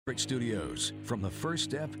Studios. From the first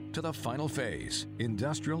step to the final phase.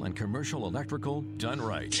 Industrial and commercial electrical done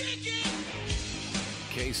right.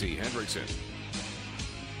 Casey Hendrickson.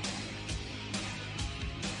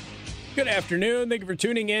 Good afternoon. Thank you for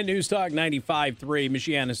tuning in. News Talk 95.3,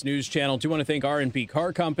 Michiana's news channel. Do want to thank R&B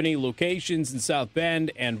Car Company, locations in South Bend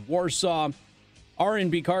and Warsaw.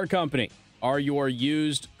 R&B Car Company are your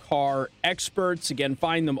used car experts. Again,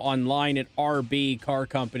 find them online at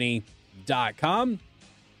rbcarcompany.com.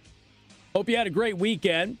 Hope you had a great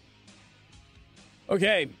weekend.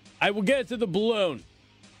 Okay, I will get to the balloon.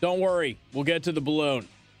 Don't worry, we'll get to the balloon.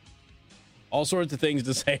 All sorts of things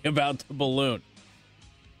to say about the balloon.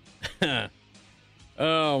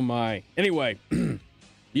 Oh, my. Anyway,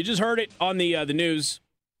 you just heard it on the news.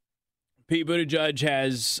 Pete Buttigieg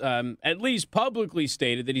has at least publicly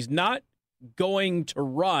stated that he's not going to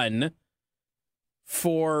run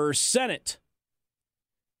for Senate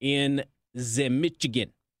in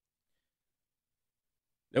Michigan.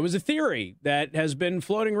 There was a theory that has been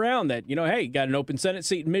floating around that, hey, got an open Senate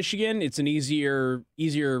seat in Michigan. It's an easier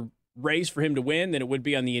race for him to win than it would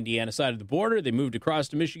be on the Indiana side of the border. They moved across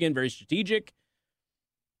to Michigan, very strategic.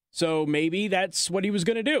 So maybe that's what he was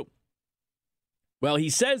going to do. Well, he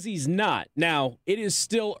says he's not. Now, it is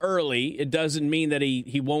still early. It doesn't mean that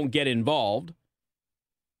he won't get involved.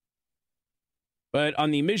 But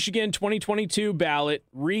on the Michigan 2022 ballot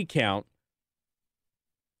recount,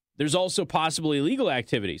 there's also possibly illegal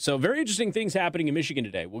activity. So very interesting things happening in Michigan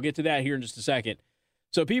today. We'll get to that here in just a second.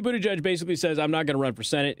 So Pete Buttigieg basically says, I'm not going to run for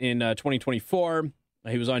Senate in 2024.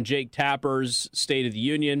 He was on Jake Tapper's State of the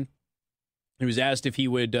Union. He was asked if he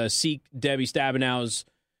would seek Debbie Stabenow's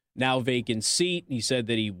now vacant seat. He said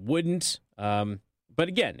that he wouldn't. But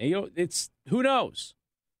again, it's who knows?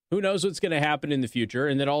 Who knows what's going to happen in the future?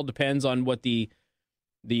 And that all depends on what the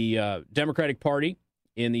Democratic Party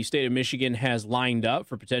in the state of Michigan has lined up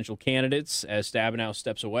for potential candidates as Stabenow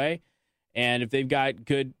steps away. And if they've got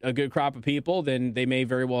a good crop of people, then they may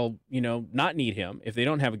very well, not need him. If they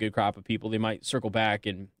don't have a good crop of people, they might circle back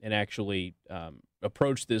and actually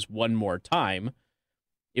approach this one more time.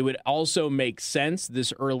 It would also make sense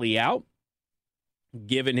this early out,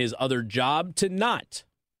 given his other job, to not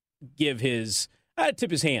give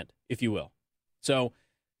tip his hand, if you will. So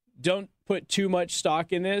don't put too much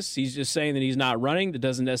stock in this. He's just saying that he's not running. That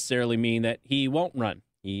doesn't necessarily mean that he won't run.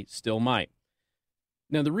 He still might.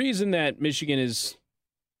 Now, the reason that Michigan it's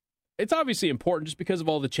obviously important just because of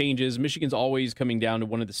all the changes. Michigan's always coming down to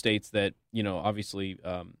one of the states that, obviously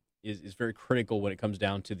is very critical when it comes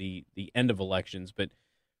down to the end of elections. But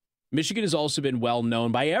Michigan has also been well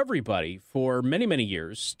known by everybody for many, many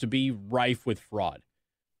years to be rife with fraud.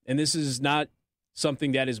 And this is not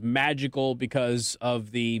something that is magical because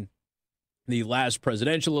of the last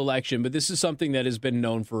presidential election, but this is something that has been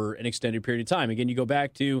known for an extended period of time. Again, you go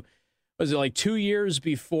back to, was it like 2 years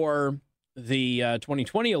before the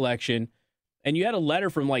 2020 election, and you had a letter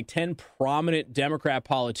from like 10 prominent Democrat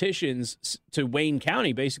politicians to Wayne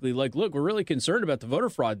County, basically like, look, we're really concerned about the voter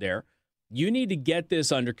fraud there. You need to get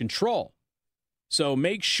this under control. So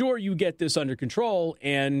make sure you get this under control,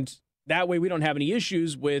 and that way we don't have any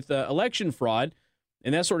issues with election fraud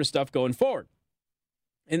and that sort of stuff going forward.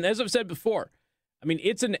 And as I've said before, I mean,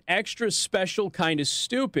 it's an extra special kind of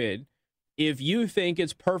stupid if you think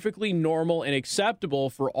it's perfectly normal and acceptable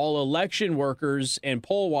for all election workers and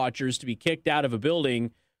poll watchers to be kicked out of a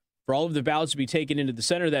building, for all of the ballots to be taken into the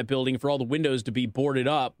center of that building, for all the windows to be boarded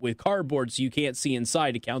up with cardboard so you can't see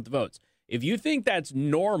inside to count the votes. If you think that's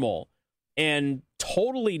normal and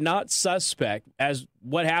totally not suspect, as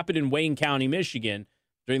what happened in Wayne County, Michigan,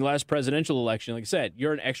 during the last presidential election, like I said,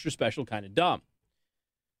 you're an extra special kind of dumb.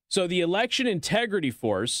 So the Election Integrity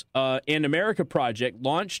Force and America Project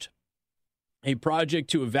launched a project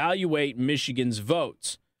to evaluate Michigan's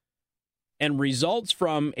votes. And results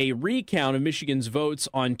from a recount of Michigan's votes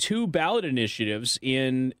on 2 ballot initiatives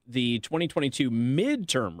in the 2022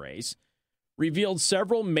 midterm race revealed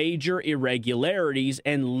several major irregularities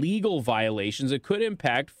and legal violations that could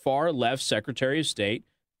impact far-left Secretary of State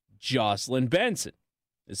Jocelyn Benson.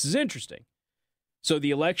 This is interesting. So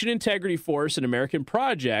the Election Integrity Force and American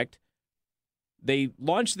Project, they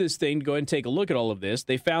launched this thing to go ahead and take a look at all of this.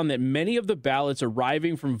 They found that many of the ballots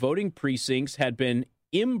arriving from voting precincts had been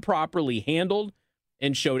improperly handled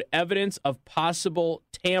and showed evidence of possible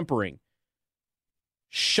tampering.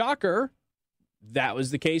 Shocker, that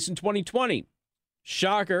was the case in 2020.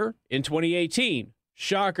 Shocker in 2018.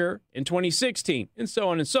 Shocker in 2016, and so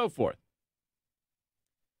on and so forth.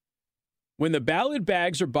 When the ballot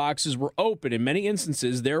bags or boxes were open, in many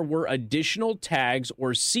instances, there were additional tags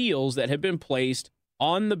or seals that had been placed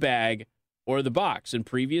on the bag or the box. In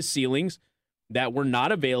previous sealings, that were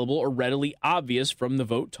not available or readily obvious from the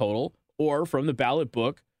vote total or from the ballot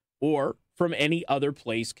book or from any other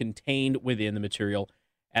place contained within the material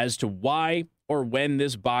as to why or when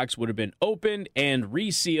this box would have been opened and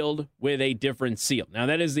resealed with a different seal. Now,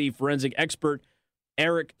 that is the forensic expert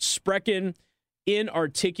Eric Sprechen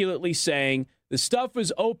inarticulately saying the stuff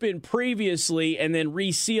was opened previously and then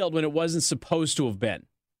resealed when it wasn't supposed to have been.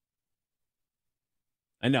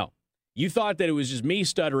 I know. You thought that it was just me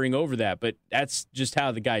stuttering over that, but that's just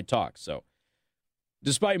how the guy talks. So,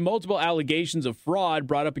 despite multiple allegations of fraud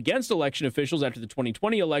brought up against election officials after the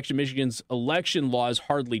 2020 election, Michigan's election laws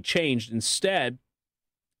hardly changed. Instead,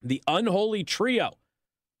 the unholy trio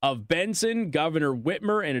of Benson, Governor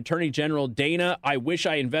Whitmer, and Attorney General Dana, I wish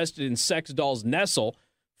I invested in sex dolls Nessel,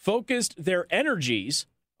 focused their energies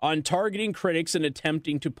on targeting critics and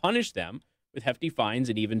attempting to punish them with hefty fines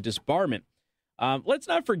and even disbarment. Let's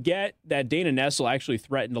not forget that Dana Nessel actually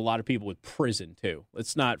threatened a lot of people with prison, too.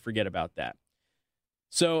 Let's not forget about that.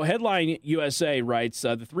 So Headline USA writes,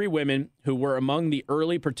 the three women who were among the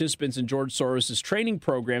early participants in George Soros' training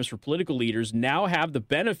programs for political leaders now have the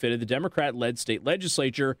benefit of the Democrat-led state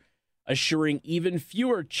legislature assuring even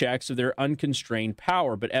fewer checks of their unconstrained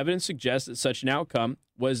power. But evidence suggests that such an outcome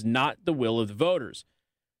was not the will of the voters.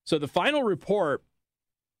 So the final report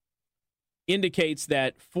indicates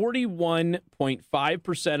that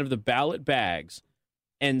 41.5% of the ballot bags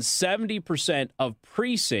and 70% of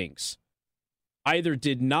precincts either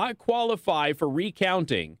did not qualify for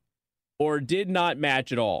recounting or did not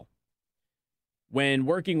match at all. When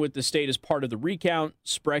working with the state as part of the recount,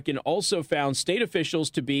 Sprechen also found state officials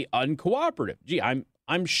to be uncooperative. Gee,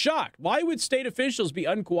 I'm shocked. Why would state officials be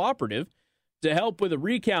uncooperative to help with a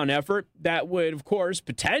recount effort that would, of course,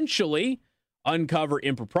 potentially uncover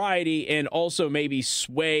impropriety and also maybe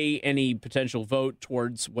sway any potential vote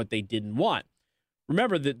towards what they didn't want?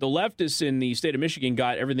 Remember that the leftists in the state of Michigan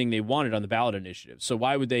got everything they wanted on the ballot initiative. So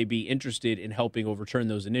why would they be interested in helping overturn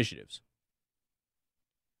those initiatives?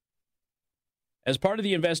 As part of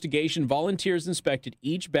the investigation, volunteers inspected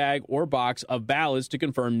each bag or box of ballots to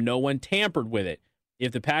confirm no one tampered with it.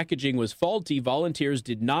 If the packaging was faulty, volunteers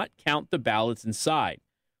did not count the ballots inside.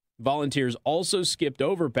 Volunteers also skipped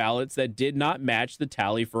over ballots that did not match the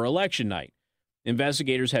tally for election night.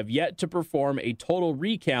 Investigators have yet to perform a total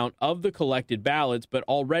recount of the collected ballots, but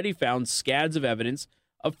already found scads of evidence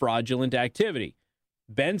of fraudulent activity.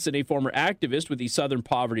 Benson, a former activist with the Southern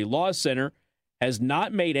Poverty Law Center, has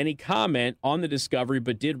not made any comment on the discovery,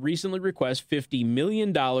 but did recently request $50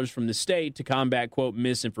 million from the state to combat, quote,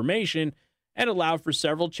 misinformation and allow for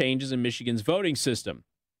several changes in Michigan's voting system.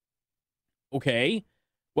 Okay.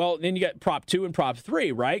 Well, then you got Prop 2 and Prop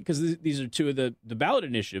 3, right? Because these are two of the ballot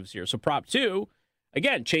initiatives here. So Prop 2,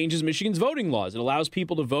 again, changes Michigan's voting laws. It allows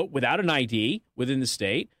people to vote without an ID within the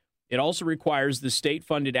state. It also requires the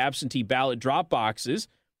state-funded absentee ballot drop boxes.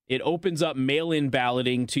 It opens up mail-in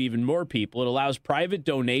balloting to even more people. It allows private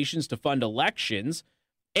donations to fund elections,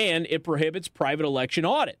 and it prohibits private election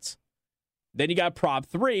audits. Then you got Prop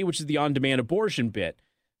 3, which is the on-demand abortion bit.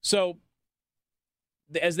 So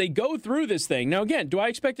as they go through this thing, now again, do I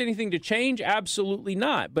expect anything to change? Absolutely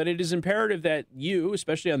not. But it is imperative that you,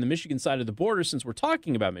 especially on the Michigan side of the border, since we're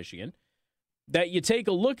talking about Michigan, that you take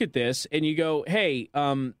a look at this and you go, hey,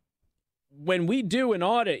 when we do an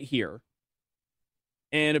audit here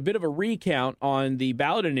and a bit of a recount on the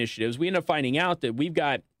ballot initiatives, we end up finding out that we've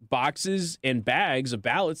got boxes and bags of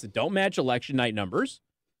ballots that don't match election night numbers.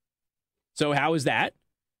 So how is that?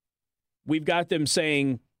 We've got them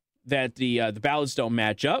saying that the ballots don't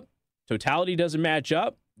match up. Totality doesn't match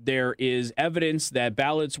up. There is evidence that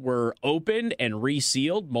ballots were opened and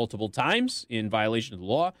resealed multiple times in violation of the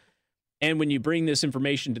law. And when you bring this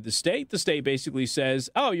information to the state basically says,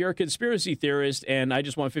 oh, you're a conspiracy theorist, and I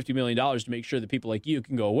just want $50 million to make sure that people like you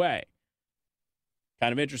can go away.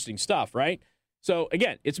 Kind of interesting stuff, right? So,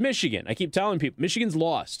 again, it's Michigan. I keep telling people, Michigan's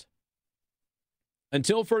lost.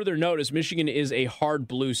 Until further notice, Michigan is a hard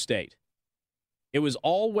blue state. It was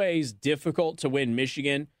always difficult to win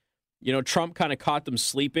Michigan. You know, Trump kind of caught them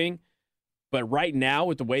sleeping. But right now,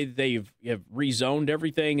 with the way that they have rezoned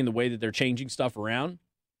everything and the way that they're changing stuff around,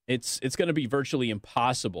 it's going to be virtually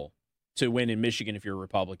impossible to win in Michigan if you're a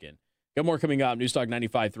Republican. Got more coming up. News Talk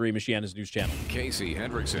 95.3, Michiana's news channel. Casey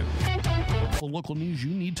Hendrickson. The local news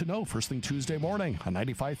you need to know first thing Tuesday morning on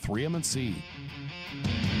 95.3 M&C.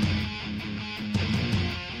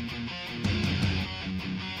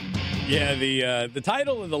 Yeah, the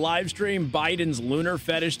title of the live stream, Biden's Lunar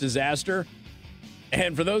Fetish Disaster.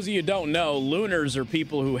 And for those of you who don't know, lunars are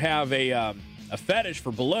people who have a fetish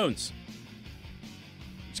for balloons.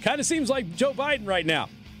 Which kind of seems like Joe Biden right now.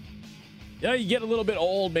 You get a little bit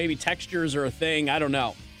old, maybe textures are a thing. I don't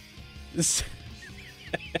know.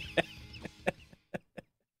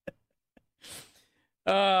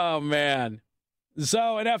 Oh, man.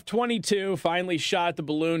 So an F-22 finally shot the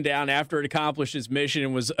balloon down after it accomplished its mission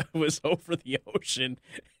and was over the ocean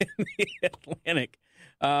in the Atlantic.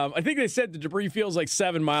 I think they said the debris feels like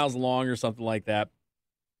 7 miles long or something like that.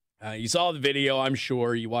 You saw the video, I'm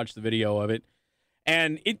sure. You watched the video of it.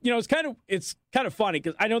 And it's kind of funny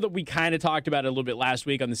because I know that we kind of talked about it a little bit last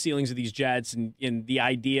week on the ceilings of these jets and the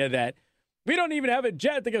idea that we don't even have a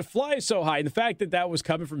jet that can fly so high. And the fact that was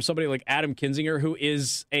coming from somebody like Adam Kinzinger, who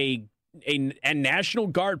is a National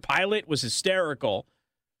Guard pilot, was hysterical.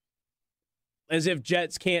 As if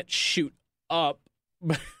jets can't shoot up.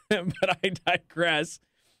 But I digress.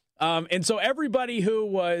 And so everybody who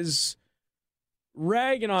was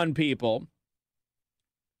ragging on people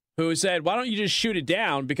who said, why don't you just shoot it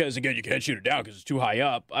down? Because, again, you can't shoot it down because it's too high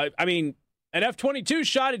up. I mean, an F-22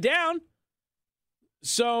 shot it down.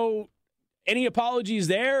 So any apologies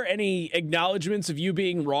there? Any acknowledgments of you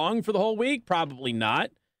being wrong for the whole week? Probably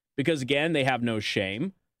not, because, again, they have no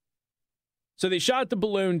shame. So they shot the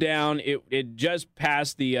balloon down. It just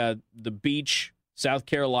passed the beach, South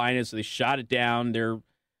Carolina, so they shot it down. Their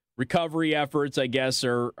recovery efforts, I guess,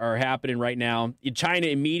 are happening right now. China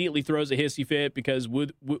immediately throws a hissy fit because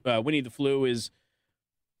Winnie the Flu he's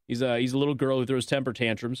a little girl who throws temper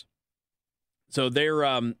tantrums. So they're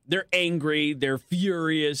angry, they're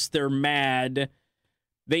furious, they're mad.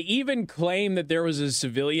 They even claim that there was a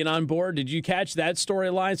civilian on board. Did you catch that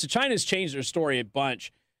storyline? So China's changed their story a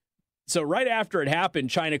bunch. So right after it happened,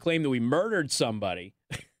 China claimed that we murdered somebody,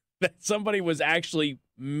 that somebody was actually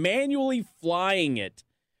manually flying it,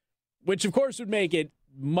 which, of course, would make it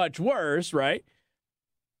much worse, right?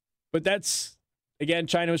 But that's, again,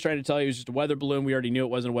 China was trying to tell you it was just a weather balloon. We already knew it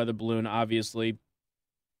wasn't a weather balloon, obviously.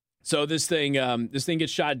 So this thing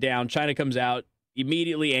gets shot down. China comes out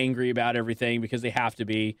immediately angry about everything because they have to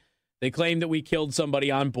be. They claim that we killed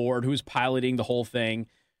somebody on board who's piloting the whole thing.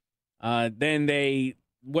 Then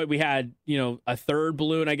we had, a third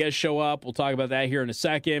balloon, I guess, show up. We'll talk about that here in a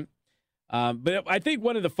second. But I think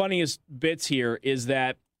one of the funniest bits here is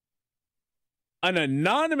that an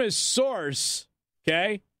anonymous source,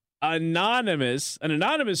 okay? An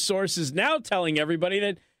anonymous source is now telling everybody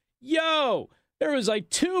that, there was like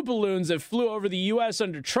 2 balloons that flew over the U.S.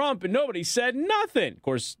 under Trump and nobody said nothing. Of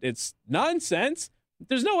course, it's nonsense.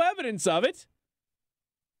 There's no evidence of it.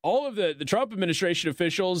 All of the Trump administration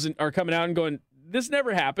officials are coming out and going, this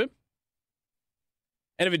never happened.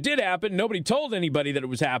 And if it did happen, nobody told anybody that it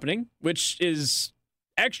was happening, which is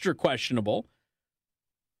extra questionable.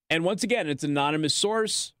 And once again, it's an anonymous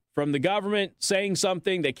source from the government saying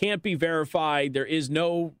something that can't be verified. There is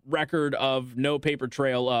no record of, no paper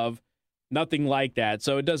trail of, nothing like that.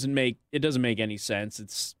 So it doesn't make any sense.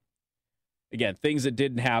 It's, again, things that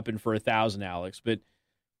didn't happen for 1,000, Alex. But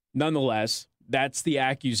nonetheless, that's the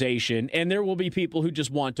accusation. And there will be people who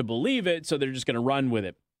just want to believe it, so they're just going to run with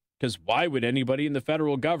it. Because why would anybody in the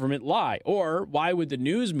federal government lie? Or why would the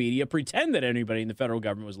news media pretend that anybody in the federal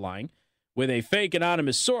government was lying with a fake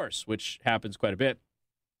anonymous source, which happens quite a bit?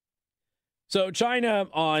 So China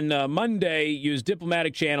on Monday used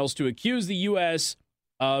diplomatic channels to accuse the U.S.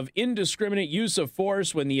 of indiscriminate use of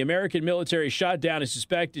force when the American military shot down a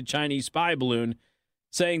suspected Chinese spy balloon,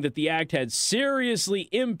 saying that the act had seriously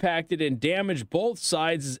impacted and damaged both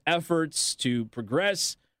sides' efforts to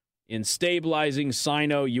progress in stabilizing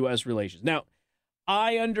Sino-U.S. relations. Now,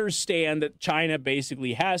 I understand that China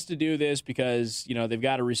basically has to do this because, they've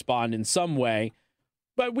got to respond in some way.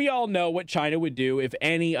 But we all know what China would do if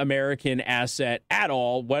any American asset at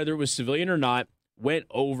all, whether it was civilian or not, went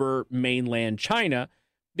over mainland China,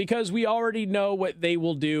 because we already know what they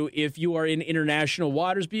will do if you are in international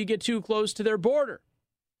waters, but you get too close to their border.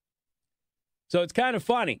 So it's kind of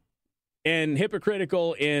funny and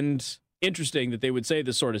hypocritical and interesting that they would say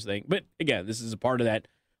this sort of thing. But again, this is a part of that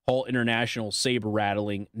whole international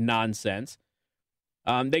saber-rattling nonsense.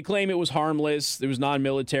 They claim it was harmless, it was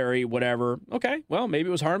non-military, whatever. Okay, well, maybe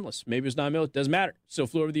it was harmless. Maybe it was non-military. Doesn't matter. Still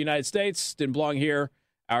flew over the United States, didn't belong here,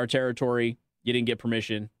 our territory. You didn't get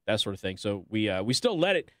permission, that sort of thing. So we still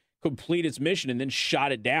let it complete its mission and then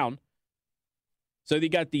shot it down. So they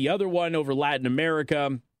got the other one over Latin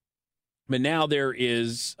America, but now there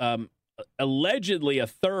is allegedly a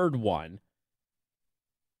third one.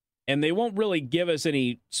 And they won't really give us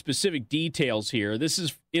any specific details here. This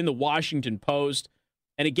is in the Washington Post.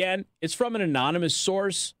 And again, it's from an anonymous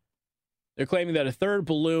source. They're claiming that a third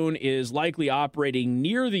balloon is likely operating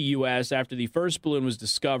near the U.S. after the first balloon was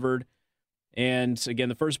discovered. And again,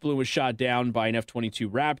 the first balloon was shot down by an F-22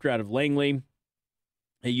 Raptor out of Langley.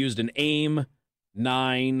 He used an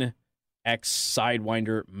AIM-9X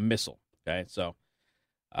Sidewinder missile. Okay, so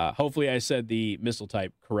hopefully I said the missile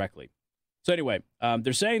type correctly. So anyway,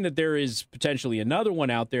 they're saying that there is potentially another one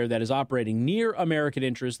out there that is operating near American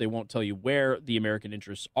interests. They won't tell you where the American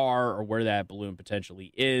interests are or where that balloon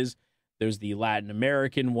potentially is. There's the Latin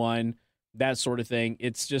American one, that sort of thing.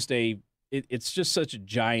 It's just it's just such a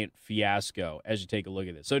giant fiasco as you take a look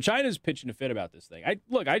at this. So China's pitching a fit about this thing.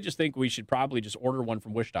 I just think we should probably just order one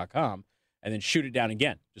from Wish.com and then shoot it down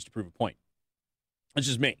again just to prove a point. That's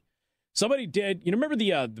just me. Somebody did, remember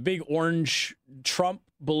the big orange Trump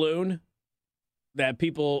balloon that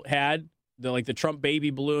people had, the Trump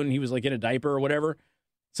baby balloon? He was like in a diaper or whatever.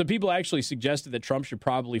 Some people actually suggested that Trump should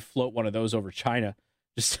probably float one of those over China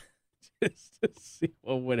just to see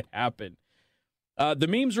what would happen. The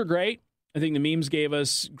memes were great. I think the memes gave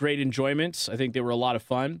us great enjoyment. I think they were a lot of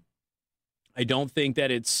fun. I don't think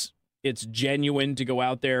that it's genuine to go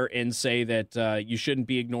out there and say that you shouldn't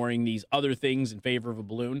be ignoring these other things in favor of a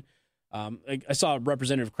balloon. I saw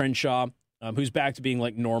Representative Crenshaw, who's back to being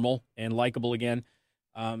like normal and likable again.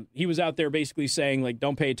 He was out there basically saying, like,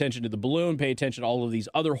 don't pay attention to the balloon, pay attention to all of these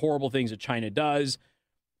other horrible things that China does.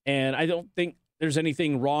 And I don't think there's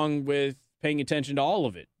anything wrong with paying attention to all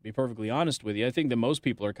of it, to be perfectly honest with you. I think that most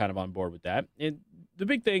people are kind of on board with that. And the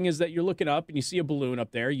big thing is that you're looking up and you see a balloon up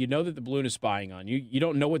there. You know that the balloon is spying on you. You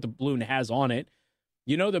don't know what the balloon has on it.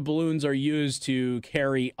 You know that balloons are used to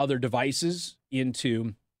carry other devices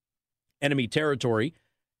into enemy territory.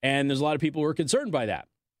 And there's a lot of people who are concerned by that.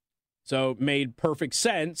 So it made perfect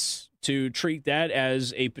sense to treat that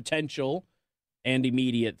as a potential and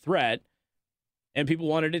immediate threat. And people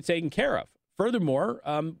wanted it taken care of. Furthermore,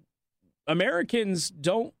 Americans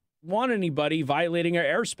don't want anybody violating our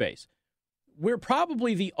airspace. We're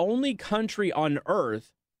probably the only country on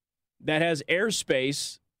Earth that has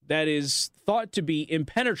airspace that is thought to be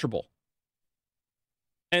impenetrable.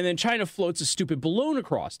 And then China floats a stupid balloon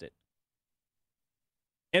across it.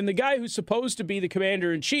 And the guy who's supposed to be the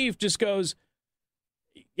commander-in-chief just goes,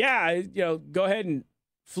 yeah, go ahead and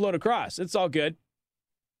float across. It's all good.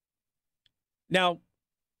 Now,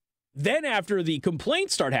 then after the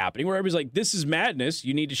complaints start happening, where everybody's like, this is madness,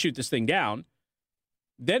 you need to shoot this thing down,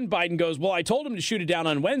 then Biden goes, well, I told him to shoot it down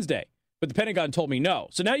on Wednesday, but the Pentagon told me no.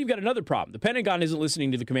 So now you've got another problem. The Pentagon isn't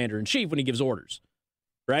listening to the commander-in-chief when he gives orders,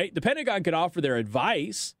 right? The Pentagon could offer their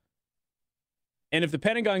advice, and if the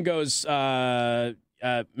Pentagon goes, Mr.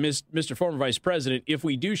 Former Vice President, if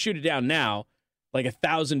we do shoot it down now, like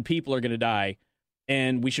 1,000 people are going to die,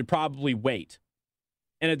 and we should probably wait.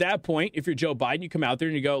 And at that point, if you're Joe Biden, you come out there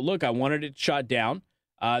and you go, look, I wanted it shot down.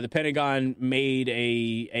 The Pentagon made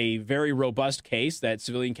a very robust case that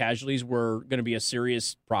civilian casualties were going to be a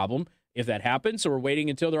serious problem if that happened. So we're waiting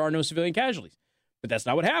until there are no civilian casualties. But that's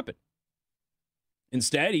not what happened.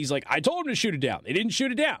 Instead, he's like, I told him to shoot it down. They didn't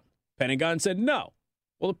shoot it down. Pentagon said no.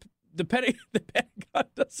 Well, the Pentagon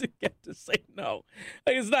doesn't get to say no.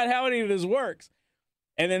 Like, it's not how any of this works.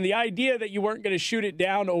 And then the idea that you weren't going to shoot it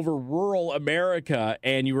down over rural America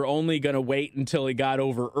and you were only going to wait until it got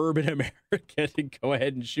over urban America to go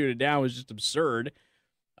ahead and shoot it down was just absurd.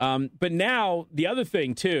 But now the other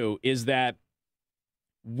thing, too, is that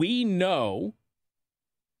we know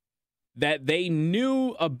that they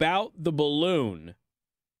knew about the balloon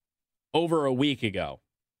over a week ago.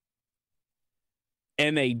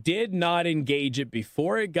 And they did not engage it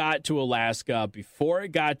before it got to Alaska, before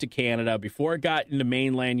it got to Canada, before it got into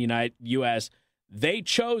mainland U.S. They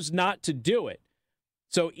chose not to do it.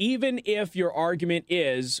 So even if your argument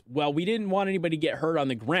is, well, we didn't want anybody to get hurt on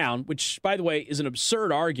the ground, which, by the way, is an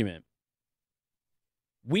absurd argument,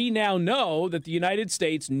 we now know that the United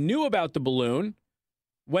States knew about the balloon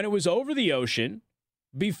when it was over the ocean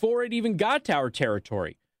before it even got to our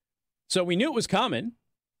territory. So we knew it was coming.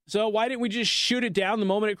 So why didn't we just shoot it down the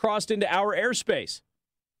moment it crossed into our airspace?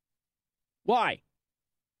 Why?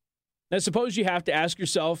 Now, suppose you have to ask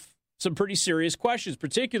yourself some pretty serious questions,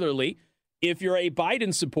 particularly if you're a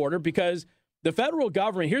Biden supporter, because the federal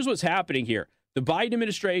government, here's what's happening here. The Biden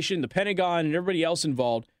administration, the Pentagon, and everybody else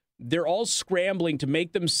involved, they're all scrambling to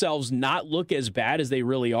make themselves not look as bad as they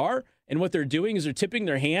really are. And what they're doing is they're tipping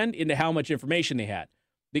their hand into how much information they had.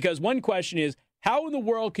 Because one question is, how in the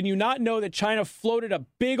world can you not know that China floated a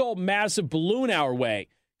big old massive balloon our way?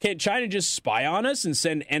 Can't China just spy on us and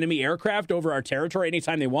send enemy aircraft over our territory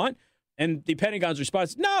anytime they want? And the Pentagon's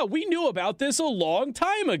response, no, we knew about this a long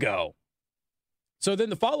time ago. So then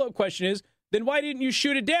the follow-up question is, then why didn't you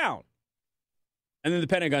shoot it down? And then the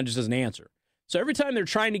Pentagon just doesn't answer. So every time they're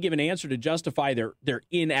trying to give an answer to justify their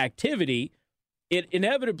inactivity, it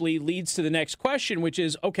inevitably leads to the next question, which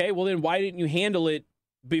is, okay, well then why didn't you handle it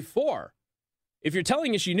before? if you're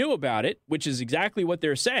telling us you knew about it, which is exactly what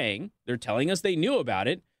they're saying, they're telling us they knew about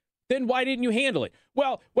it, then why didn't you handle it?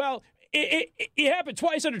 Well, it happened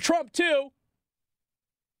twice under Trump, too.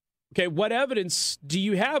 Okay, what evidence do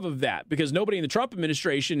you have of that? Because nobody in the Trump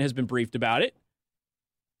administration has been briefed about it.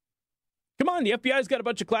 Come on, the FBI's got a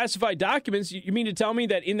bunch of classified documents. You mean to tell me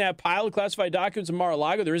that in that pile of classified documents in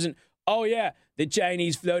Mar-a-Lago, there isn't, oh, yeah, the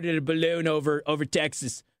Chinese floated a balloon over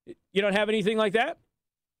Texas. You don't have anything like that?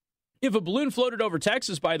 If a balloon floated over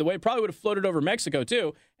Texas, by the way, it probably would have floated over Mexico,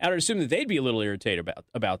 too. I would assume that they'd be a little irritated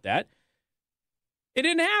about that. It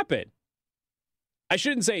didn't happen. I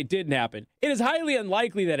shouldn't say it didn't happen. It is highly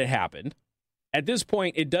unlikely that it happened. At this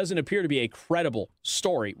point, it doesn't appear to be a credible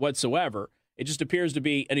story whatsoever. It just appears to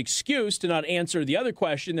be an excuse to not answer the other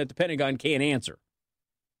question that the Pentagon can't answer.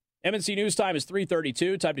 MNC News Time is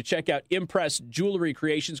 3:32. Time to check out Impress Jewelry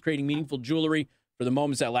Creations, creating meaningful jewelry for the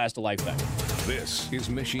moments that last a lifetime. This is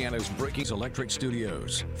Michiana's Breaking Electric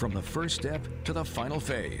Studios. From the first step to the final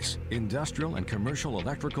phase, industrial and commercial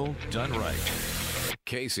electrical done right.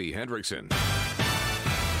 Casey Hendrickson.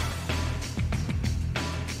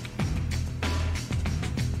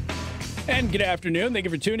 And good afternoon. Thank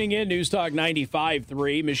you for tuning in. News Talk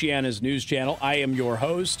 95.3, Michiana's news channel. I am your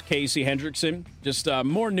host, Casey Hendrickson. Just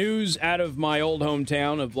more news out of my old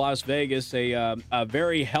hometown of Las Vegas. A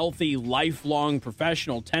very healthy, lifelong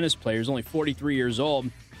professional tennis player, who's only 43 years old,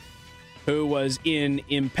 who was in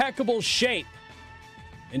impeccable shape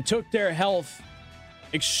and took their health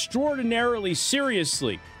extraordinarily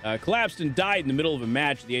seriously. Collapsed and died in the middle of a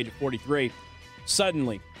match at the age of 43,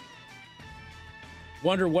 suddenly.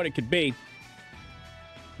 Wonder what it could be.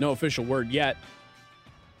 No official word yet.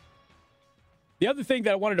 The other thing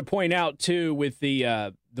that I wanted to point out, too, with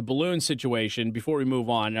the balloon situation, before we move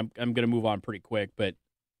on, I'm going to move on pretty quick, but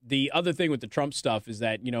the other thing with the Trump stuff is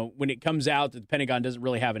that, you know, when it comes out that the Pentagon doesn't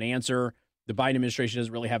really have an answer, the Biden administration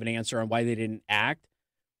doesn't really have an answer on why they didn't act,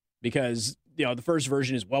 because, you know, the first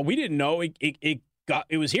version is, well, we didn't know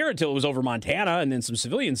it was here until it was over Montana, and then some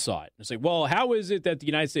civilians saw it. It's like, well, how is it that the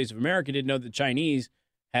United States of America didn't know the Chinese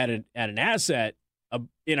had an asset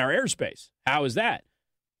in our airspace? How is that?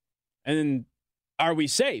 And then, are we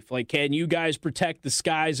safe? Like, can you guys protect the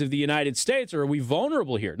skies of the United States, or are we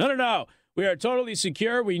vulnerable here? No. We are totally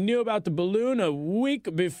secure. We knew about the balloon a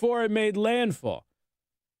week before it made landfall.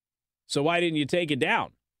 So why didn't you take it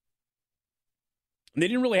down? And they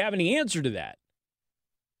didn't really have any answer to that.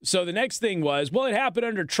 So the next thing was, well, it happened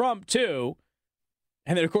under Trump, too.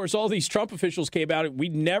 And then, of course, all these Trump officials came out. We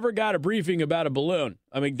never got a briefing about a balloon.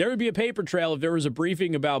 I mean, there would be a paper trail if there was a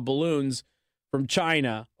briefing about balloons from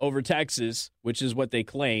China over Texas, which is what they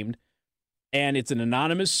claimed. And it's an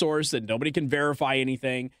anonymous source that nobody can verify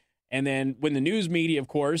anything. And then when the news media, of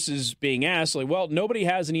course, is being asked, like, well, nobody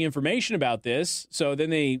has any information about this. So then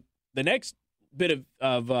the next bit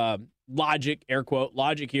of logic, air quote,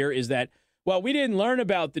 logic here is that, well, we didn't learn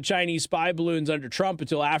about the Chinese spy balloons under Trump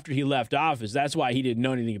until after he left office. That's why he didn't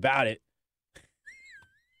know anything about it.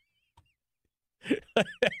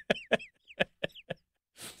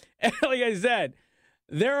 And like I said,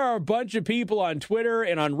 there are a bunch of people on Twitter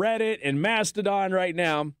and on Reddit and Mastodon right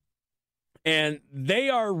now, and they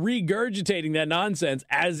are regurgitating that nonsense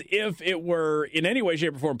as if it were in any way,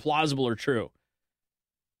 shape, or form plausible or true.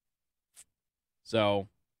 So,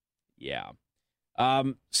 yeah.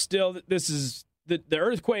 Still, this is the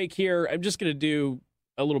earthquake here. I'm just going to do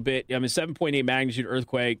a little bit. I mean, 7.8 magnitude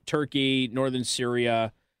earthquake, Turkey, northern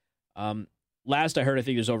Syria. Last I heard, I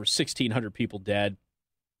think there's over 1,600 people dead.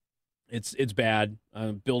 It's bad.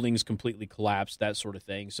 Buildings completely collapsed, that sort of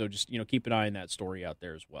thing. So just, keep an eye on that story out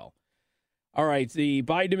there as well. All right. The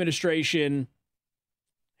Biden administration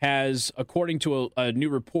has, according to a new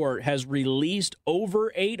report, has released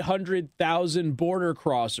over 800,000 border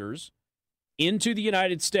crossers into the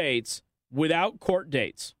United States without court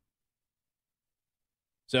dates.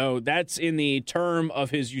 So that's in the term of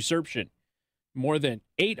his usurpation. More than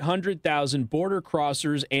 800,000 border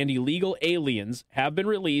crossers and illegal aliens have been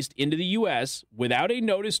released into the U.S. without a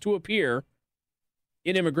notice to appear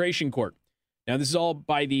in immigration court. Now, this is all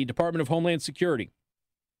by the Department of Homeland Security.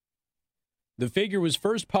 The figure was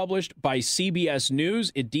first published by CBS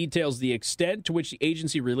News. It details the extent to which the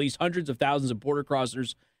agency released hundreds of thousands of border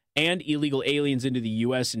crossers and illegal aliens into the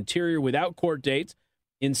U.S. interior without court dates.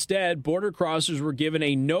 Instead, border crossers were given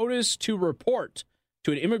a notice to report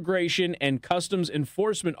to an Immigration and Customs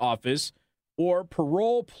Enforcement Office, or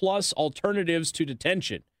Parole Plus Alternatives to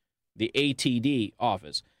Detention, the ATD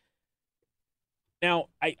office. Now,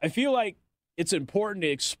 I feel like it's important to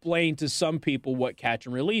explain to some people what catch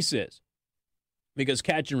and release is, because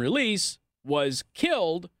catch and release was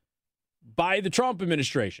killed by the Trump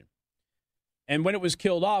administration. And when it was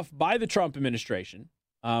killed off by the Trump administration,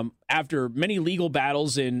 after many legal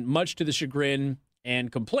battles and much to the chagrin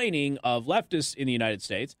and complaining of leftists in the United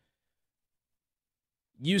States,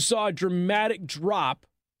 you saw a dramatic drop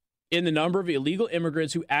in the number of illegal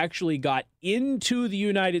immigrants who actually got into the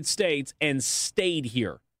United States and stayed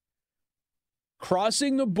here.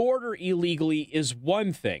 Crossing the border illegally is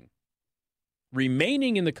one thing.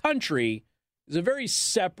 Remaining in the country is a very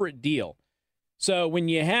separate deal. So when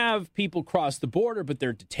you have people cross the border, but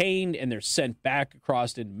they're detained and they're sent back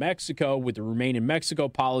across into Mexico with the Remain in Mexico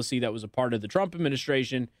policy that was a part of the Trump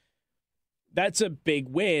administration, that's a big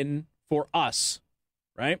win for us,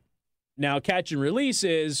 right? Now, catch and release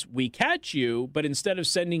is we catch you, but instead of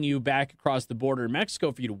sending you back across the border in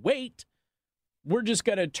Mexico for you to wait, we're just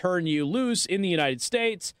going to turn you loose in the United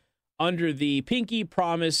States under the pinky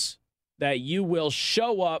promise that you will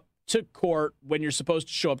show up to court when you're supposed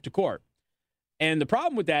to show up to court. And the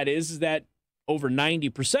problem with that is that over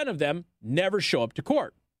 90% of them never show up to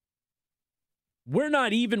court. We're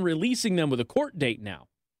not even releasing them with a court date now.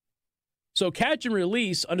 So catch and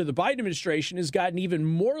release under the Biden administration has gotten even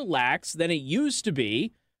more lax than it used to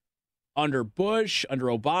be under Bush, under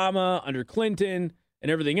Obama, under Clinton, and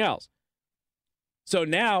everything else. So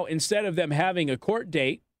now, instead of them having a court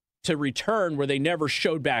date to return where they never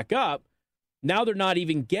showed back up, now they're not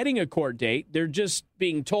even getting a court date. They're just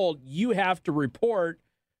being told you have to report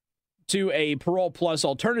to a parole plus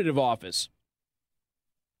alternative office.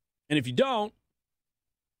 And if you don't,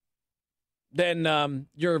 then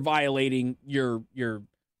you're violating your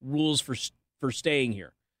rules for staying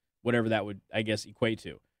here, whatever that would, I guess, equate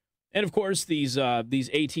to. And of course, these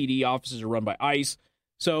ATD offices are run by ICE,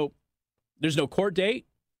 so there's no court date.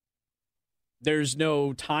 There's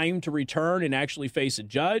no time to return and actually face a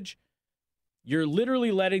judge. You're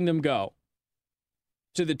literally letting them go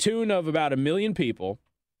to the tune of about 1 million people.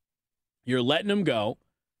 You're letting them go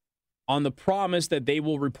on the promise that they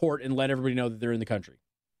will report and let everybody know that they're in the country.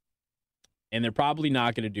 And they're probably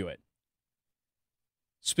not going to do it.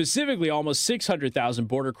 Specifically, almost 600,000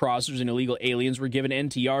 border crossers and illegal aliens were given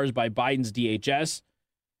NTRs by Biden's DHS,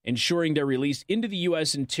 ensuring they're released into the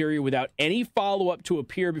U.S. interior without any follow-up to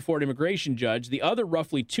appear before an immigration judge. The other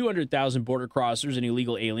roughly 200,000 border crossers and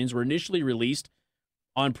illegal aliens were initially released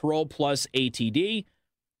on parole plus ATD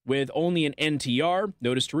with only an NTR,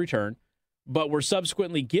 notice to return, but were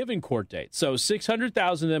subsequently given court dates. So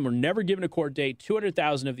 600,000 of them were never given a court date.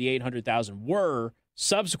 200,000 of the 800,000 were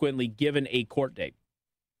subsequently given a court date.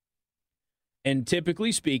 And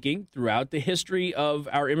typically speaking, throughout the history of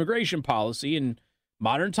our immigration policy and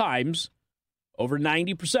modern times, over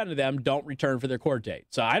 90% of them don't return for their court date.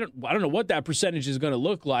 So I don't know what that percentage is going to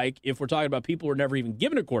look like if we're talking about people who are never even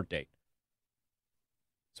given a court date.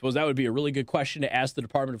 Suppose that would be a really good question to ask the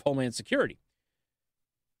Department of Homeland Security.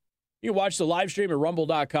 You can watch the live stream at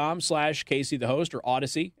rumble.com/Casey the Host or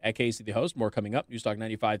Odyssey at Casey the Host. More coming up. News Talk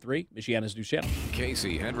 95.3, Michiana's news channel.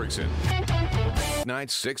 Casey Hendrickson.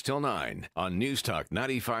 Nights 6 till 9 on News Talk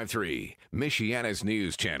 95.3, Michiana's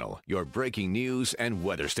news channel, your breaking news and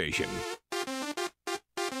weather station.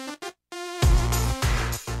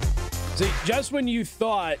 See, just when you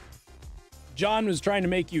thought John was trying to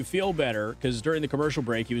make you feel better, because during the commercial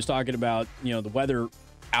break, he was talking about, the weather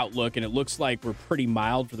outlook, and it looks like we're pretty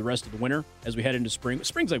mild for the rest of the winter as we head into spring.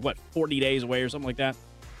 Spring's like, 40 days away or something like that?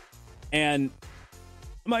 And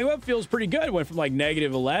I'm like, well, it feels pretty good. It went from like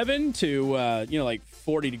negative 11 to, like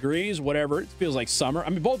 40 degrees, whatever. It feels like summer. I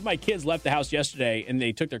mean, both my kids left the house yesterday and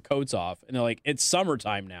they took their coats off and they're like, it's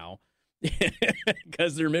summertime now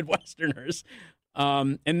because they're Midwesterners.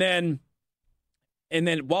 And then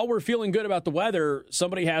while we're feeling good about the weather,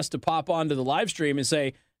 somebody has to pop onto the live stream and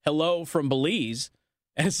say, hello from Belize.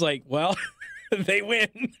 And it's like, well, they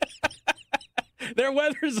win. Their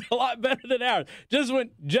weather's a lot better than ours.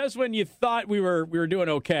 Just when you thought we were doing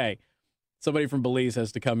okay, somebody from Belize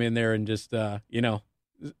has to come in there and just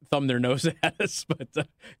thumb their nose at us. But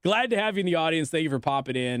glad to have you in the audience. Thank you for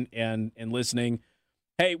popping in and listening.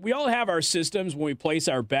 Hey, we all have our systems when we place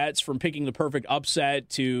our bets, from picking the perfect upset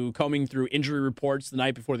to combing through injury reports the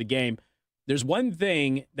night before the game. There's one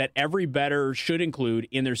thing that every bettor should include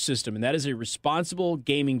in their system, and that is a responsible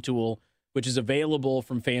gaming tool, which is available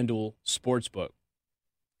from FanDuel Sportsbook.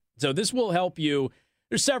 So this will help you.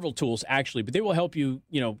 There's several tools, actually, but they will help you,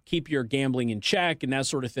 keep your gambling in check and that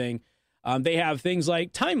sort of thing. They have things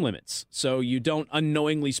like time limits, so you don't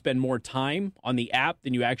unknowingly spend more time on the app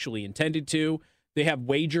than you actually intended to. They have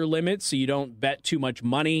wager limits, so you don't bet too much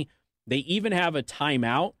money. They even have a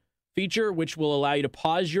timeout feature, which will allow you to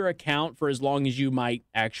pause your account for as long as you might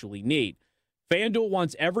actually need. FanDuel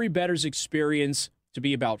wants every bettor's experience to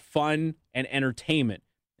be about fun and entertainment.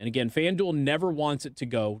 And again, FanDuel never wants it to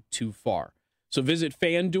go too far. So visit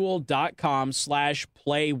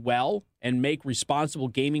FanDuel.com/playwell and make responsible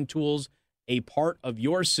gaming tools a part of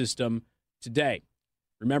your system today.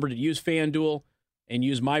 Remember to use FanDuel and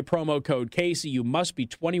use my promo code Casey. You must be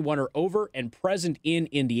 21 or over and present in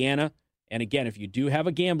Indiana. And again, if you do have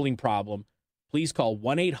a gambling problem, please call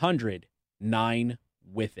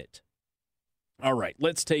 1-800-9-WITH-IT. All right,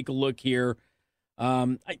 let's take a look here.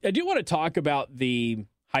 I do want to talk about the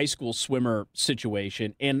high school swimmer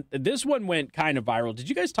situation, and this one went kind of viral. Did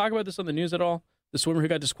you guys talk about this on the news at all? The swimmer who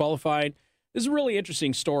got disqualified? This is a really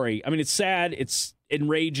interesting story. I mean, it's sad, it's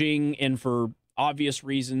enraging, and for obvious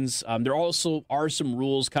reasons. There also are some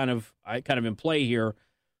rules kind of in play here.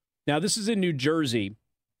 Now, this is in New Jersey.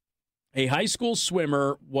 A high school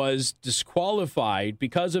swimmer was disqualified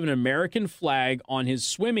because of an American flag on his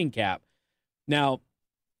swimming cap. Now,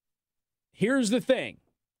 here's the thing.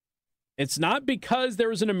 It's not because there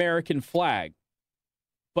was an American flag,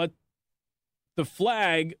 but the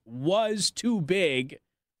flag was too big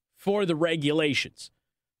for the regulations.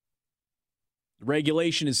 The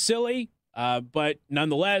regulation is silly, but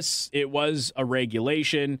nonetheless, it was a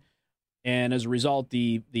regulation. And as a result,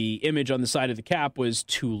 the image on the side of the cap was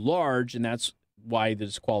too large, and that's why the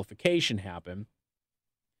disqualification happened.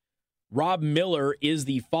 Rob Miller is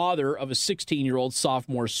the father of a 16-year-old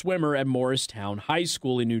sophomore swimmer at Morristown High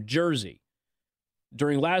School in New Jersey.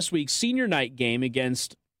 During last week's senior night game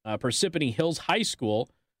against Parsippany Hills High School,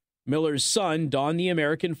 Miller's son donned the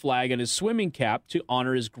American flag on his swimming cap to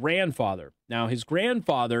honor his grandfather. Now, his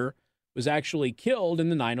grandfather was actually killed in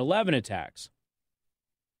the 9/11 attacks.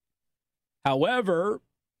 However,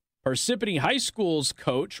 Parsippany High School's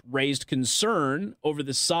coach raised concern over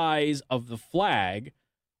the size of the flag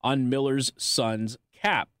on Miller's son's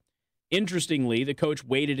cap. Interestingly, the coach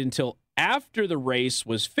waited until after the race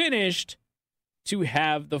was finished to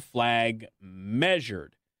have the flag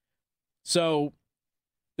measured. So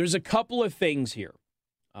there's a couple of things here.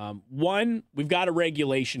 One, we've got a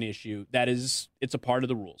regulation issue it's a part of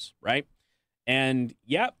the rules, right? And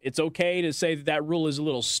yeah, it's okay to say that rule is a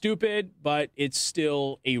little stupid, but it's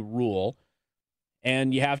still a rule.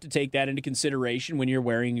 And you have to take that into consideration when you're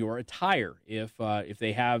wearing your attire. If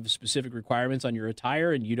they have specific requirements on your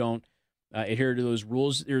attire and you don't adhere to those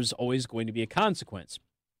rules, there's always going to be a consequence.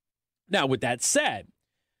 Now, with that said,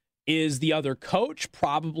 is the other coach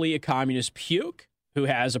probably a communist puke who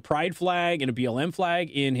has a pride flag and a BLM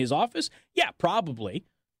flag in his office? Yeah, probably.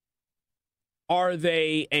 Are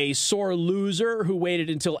they a sore loser who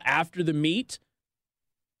waited until after the meet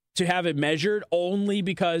to have it measured only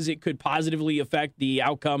because it could positively affect the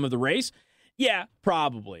outcome of the race? Yeah,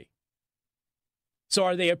 probably. So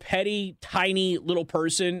are they a petty, tiny little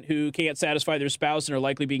person who can't satisfy their spouse and are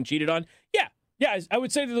likely being cheated on? Yeah, I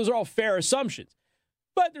would say that those are all fair assumptions.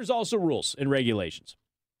 But there's also rules and regulations.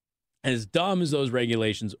 As dumb as those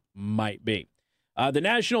regulations might be. The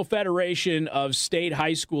National Federation of State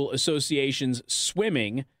High School Associations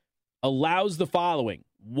Swimming allows the following.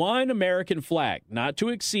 One American flag, not to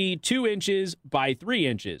exceed 2 inches by 3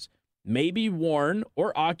 inches, may be worn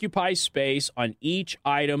or occupy space on each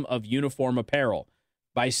item of uniform apparel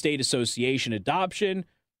by state association adoption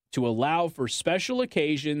to allow for special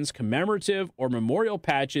occasions, commemorative or memorial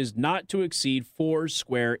patches not to exceed 4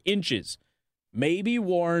 square inches. May be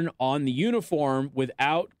worn on the uniform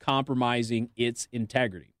without compromising its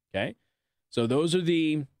integrity. Okay? So those are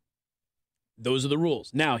the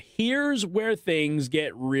rules. Now, here's where things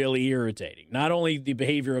get really irritating. Not only the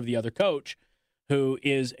behavior of the other coach, who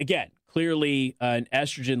is, again, clearly an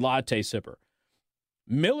estrogen latte sipper.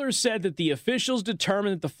 Miller said that the officials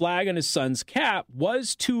determined that the flag on his son's cap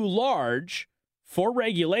was too large for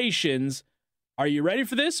regulations. Are you ready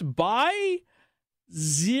for this? By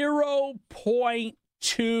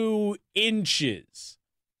 0.2 inches.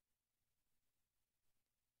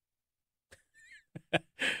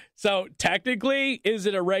 So technically, is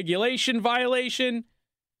it a regulation violation?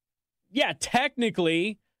 Yeah,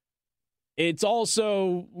 technically. It's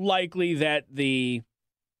also likely that the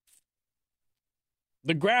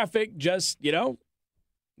graphic just, the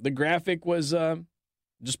graphic was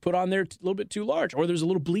just put on there a little bit too large, or there's a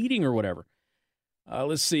little bleeding or whatever.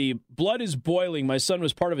 Let's see. Blood is boiling. My son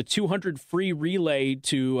was part of a 200 free relay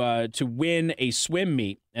to win a swim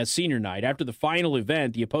meet at senior night. After the final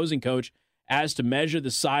event, the opposing coach asked to measure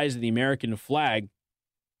the size of the American flag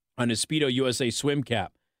on his Speedo USA swim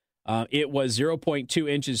cap. It was 0.2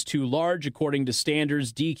 inches too large. According to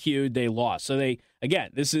standards, DQ'd, they lost. So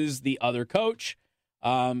this is the other coach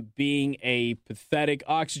being a pathetic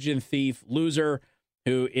oxygen thief loser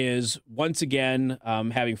who is once again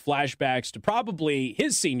having flashbacks to probably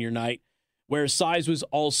his senior night where size was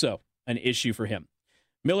also an issue for him.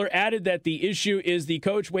 Miller added that the issue is the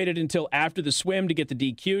coach waited until after the swim to get the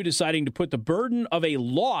DQ, deciding to put the burden of a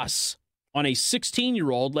loss on a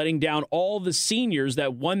 16-year-old, letting down all the seniors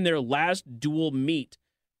that won their last dual meet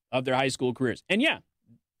of their high school careers. And yeah,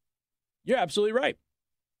 you're absolutely right.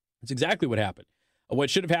 That's exactly what happened. What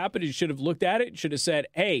should have happened is you should have looked at it, should have said,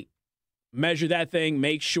 hey, measure that thing,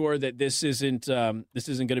 make sure that this isn't going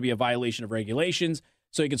to be a violation of regulations,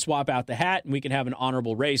 so you can swap out the hat and we can have an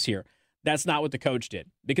honorable race here. That's not what the coach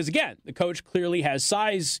did. Because, again, the coach clearly has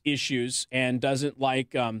size issues and doesn't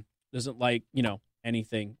like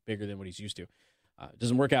anything bigger than what he's used to. It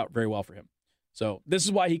doesn't work out very well for him. So this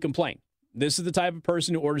is why he complained. This is the type of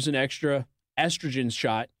person who orders an extra estrogen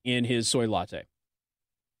shot in his soy latte.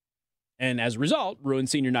 And as a result, ruined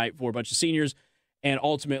senior night for a bunch of seniors and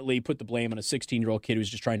ultimately put the blame on a 16-year-old kid who's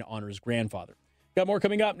just trying to honor his grandfather. Got more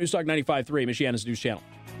coming up. Newstalk 95.3, Michiana's news channel.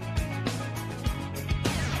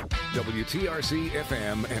 WTRC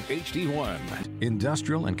FM and HD1.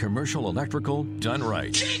 Industrial and commercial electrical done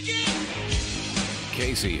right.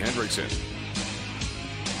 Casey Hendrickson.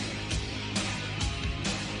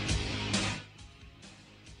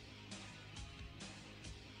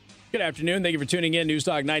 Good afternoon. Thank you for tuning in.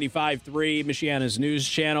 Newstalk 95.3, Michiana's news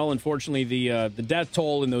channel. Unfortunately, the death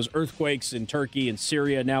toll in those earthquakes in Turkey and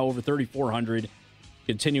Syria, now over 3,400,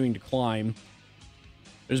 continuing to climb.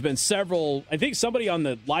 There's been several, I think somebody on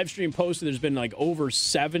the live stream posted there's been like over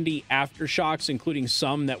 70 aftershocks, including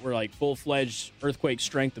some that were like full-fledged earthquake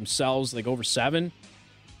strength themselves, like over 7.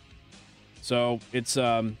 So it's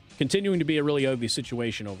continuing to be a really ugly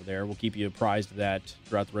situation over there. We'll keep you apprised of that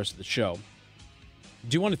throughout the rest of the show.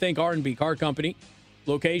 Do want to thank R&B Car Company.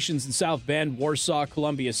 Locations in South Bend, Warsaw,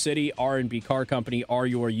 Columbia City. R&B Car Company are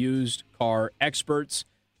your used car experts.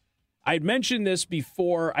 I'd mentioned this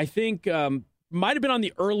before. I think might have been on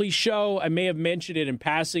the early show. I may have mentioned it in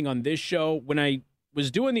passing on this show. When I was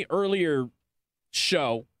doing the earlier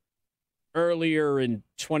show, earlier in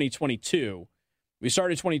 2022, we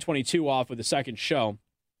started 2022 off with the second show.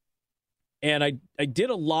 And I did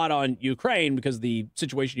a lot on Ukraine because the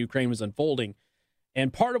situation in Ukraine was unfolding.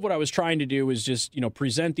 And part of what I was trying to do was just,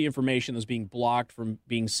 present the information that was being blocked from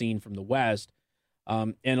being seen from the West.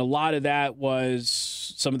 And a lot of that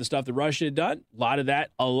was some of the stuff that Russia had done.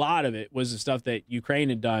 A lot of it was the stuff that Ukraine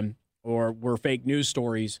had done or were fake news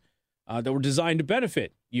stories that were designed to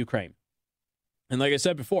benefit Ukraine. And like I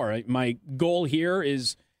said before, my goal here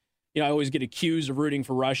is, I always get accused of rooting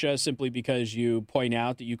for Russia simply because you point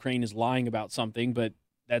out that Ukraine is lying about something, but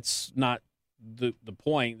that's not the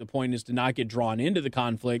point. The point is to not get drawn into the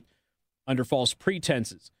conflict under false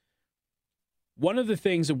pretenses. One of the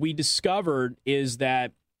things that we discovered is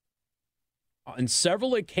that on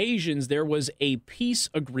several occasions there was a peace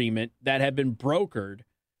agreement that had been brokered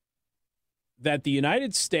that the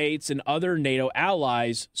United States and other NATO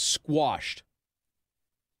allies squashed.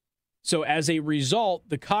 So as a result,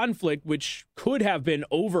 the conflict, which could have been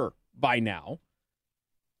over by now,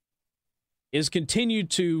 is continued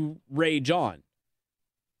to rage on.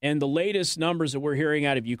 And the latest numbers that we're hearing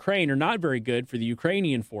out of Ukraine are not very good for the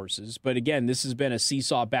Ukrainian forces. But again, this has been a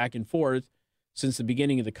seesaw back and forth since the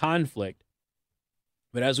beginning of the conflict.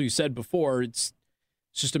 But as we said before, it's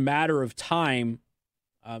just a matter of time.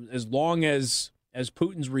 As long as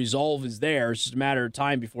Putin's resolve is there, it's just a matter of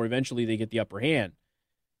time before eventually they get the upper hand.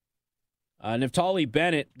 Naftali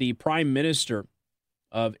Bennett, the prime minister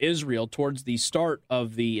of Israel, towards the start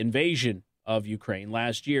of the invasion of Ukraine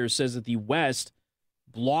last year, says that the West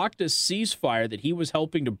blocked a ceasefire that he was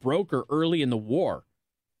helping to broker early in the war.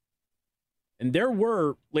 And there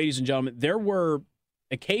were, ladies and gentlemen, there were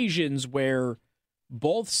occasions where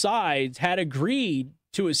both sides had agreed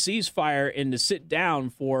to a ceasefire and to sit down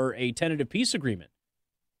for a tentative peace agreement.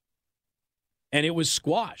 And it was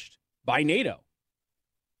squashed by NATO.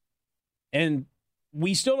 And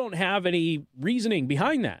we still don't have any reasoning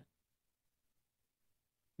behind that.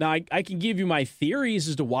 Now, I can give you my theories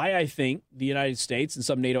as to why I think the United States and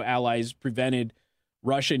some NATO allies prevented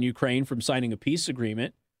Russia and Ukraine from signing a peace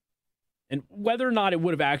agreement. And whether or not it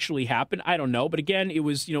would have actually happened, I don't know. But again, it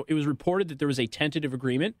was reported that there was a tentative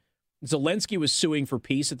agreement. Zelensky was suing for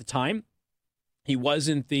peace at the time. He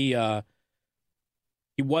wasn't the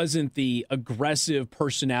aggressive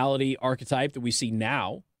personality archetype that we see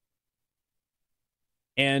now.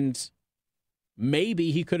 And maybe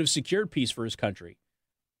he could have secured peace for his country.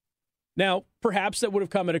 Now, perhaps that would have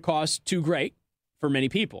come at a cost too great for many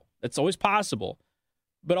people. That's always possible.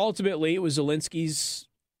 But ultimately, it was Zelensky's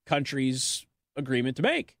country's agreement to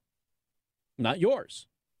make, not yours.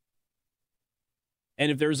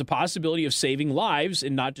 And if there's a possibility of saving lives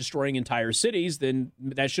and not destroying entire cities, then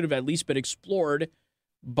that should have at least been explored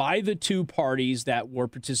by the two parties that were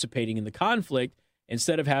participating in the conflict,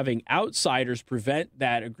 instead of having outsiders prevent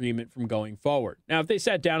that agreement from going forward. Now, if they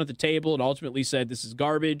sat down at the table and ultimately said, this is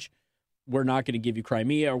garbage, we're not going to give you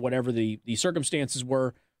Crimea, or whatever the circumstances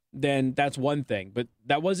were, then that's one thing. But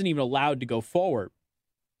that wasn't even allowed to go forward.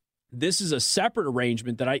 This is a separate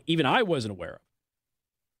arrangement that I wasn't aware of.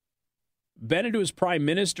 Bennett was prime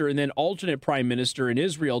minister and then alternate prime minister in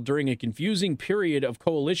Israel during a confusing period of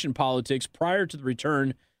coalition politics prior to the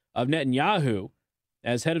return of Netanyahu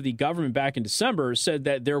as head of the government back in December, said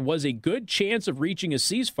that there was a good chance of reaching a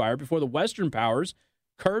ceasefire before the Western powers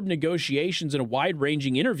curbed negotiations in a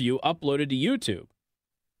wide-ranging interview uploaded to YouTube.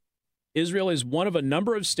 Israel is one of a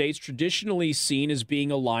number of states traditionally seen as being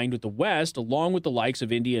aligned with the West, along with the likes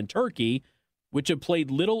of India and Turkey, which have played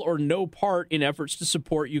little or no part in efforts to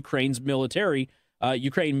support Ukraine militarily, or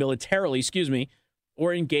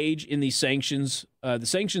engage in the sanctions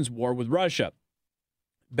war with Russia.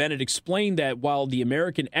 Bennett explained that while the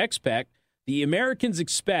Americans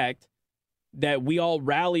expect that we all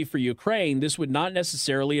rally for Ukraine, this would not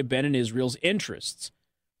necessarily have been in Israel's interests.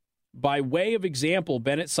 By way of example,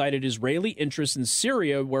 Bennett cited Israeli interests in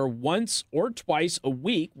Syria, where once or twice a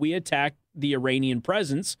week we attack the Iranian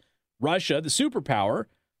presence. Russia, the superpower,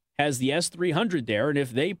 has the S-300 there, and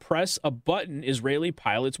if they press a button, Israeli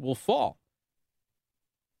pilots will fall.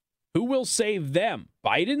 Who will save them?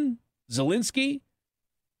 Biden? Zelensky?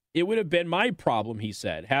 It would have been my problem, he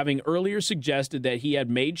said, having earlier suggested that he had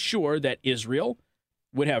made sure that Israel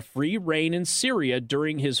would have free reign in Syria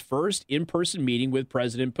during his first in-person meeting with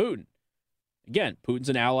President Putin. Again, Putin's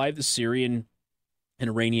an ally of the Syrian and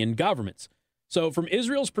Iranian governments. So from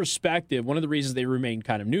Israel's perspective, one of the reasons they remain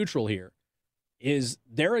kind of neutral here is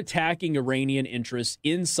they're attacking Iranian interests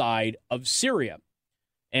inside of Syria.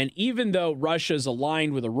 And even though Russia's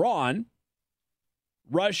aligned with Iran,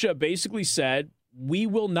 Russia basically said, we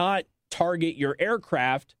will not target your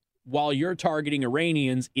aircraft while you're targeting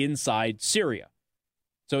Iranians inside Syria.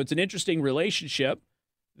 So it's an interesting relationship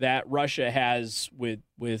that Russia has with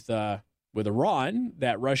Iran,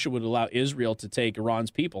 that Russia would allow Israel to take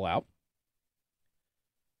Iran's people out.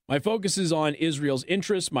 My focus is on Israel's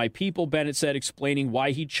interests, my people, Bennett said, explaining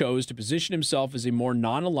why he chose to position himself as a more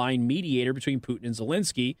non-aligned mediator between Putin and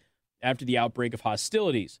Zelensky after the outbreak of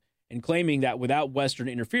hostilities, and claiming that without Western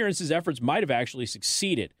interference, his efforts might have actually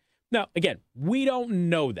succeeded. Now, again, we don't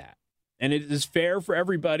know that. And it is fair for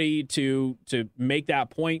everybody to make that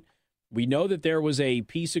point. We know that there was a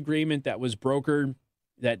peace agreement that was brokered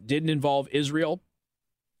that didn't involve Israel.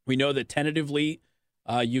 We know that tentatively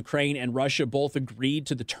Ukraine and Russia both agreed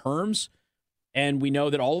to the terms. And we know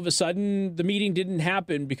that all of a sudden the meeting didn't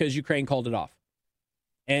happen because Ukraine called it off.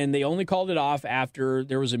 And they only called it off after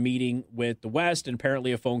there was a meeting with the West and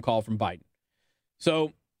apparently a phone call from Biden.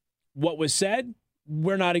 So what was said,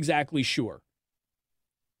 we're not exactly sure.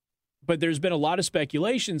 But there's been a lot of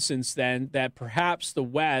speculation since then that perhaps the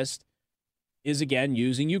West is again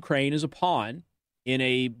using Ukraine as a pawn in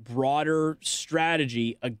a broader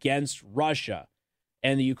strategy against Russia.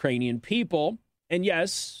 And the Ukrainian people, and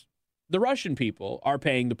yes, the Russian people, are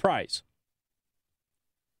paying the price.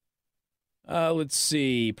 Let's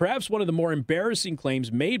see. Perhaps one of the more embarrassing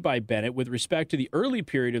claims made by Bennett with respect to the early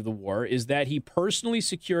period of the war is that he personally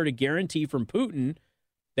secured a guarantee from Putin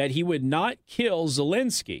that he would not kill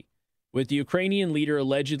Zelensky, with the Ukrainian leader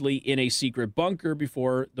allegedly in a secret bunker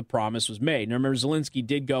before the promise was made. Now, remember, Zelensky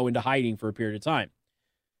did go into hiding for a period of time.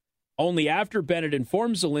 Only after Bennett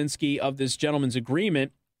informed Zelensky of this gentleman's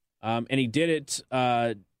agreement, and he did it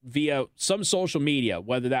via some social media,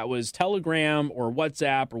 whether that was Telegram or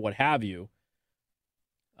WhatsApp or what have you,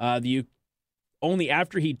 only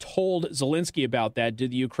after he told Zelensky about that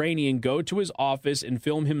did the Ukrainian go to his office and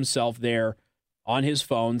film himself there on his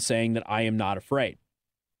phone saying that I am not afraid.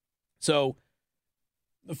 So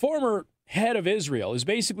the former head of Israel is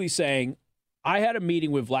basically saying, I had a meeting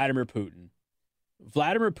with Vladimir Putin.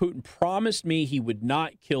 Vladimir Putin promised me he would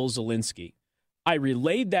not kill Zelensky. I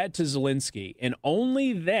relayed that to Zelensky, and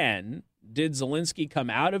only then did Zelensky come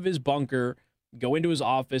out of his bunker, go into his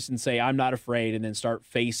office and say, I'm not afraid, and then start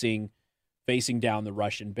facing down the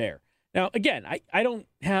Russian bear. Now, again, I don't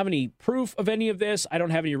have any proof of any of this. I don't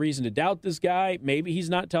have any reason to doubt this guy. Maybe he's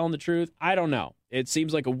not telling the truth. I don't know. It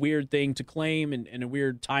seems like a weird thing to claim and a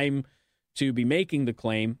weird time to be making the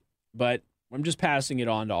claim, but I'm just passing it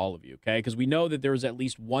on to all of you, okay? Because we know that there was at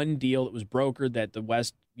least one deal that was brokered that the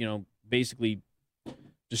West, basically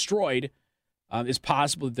destroyed. It's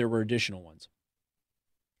possible that there were additional ones.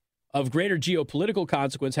 Of greater geopolitical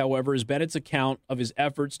consequence, however, is Bennett's account of his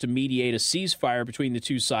efforts to mediate a ceasefire between the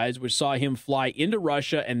two sides, which saw him fly into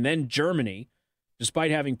Russia and then Germany,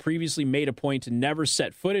 despite having previously made a point to never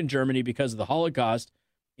set foot in Germany because of the Holocaust,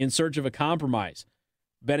 in search of a compromise.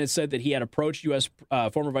 Bennett said that he had approached U.S.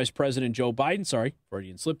 Former Vice President Joe Biden,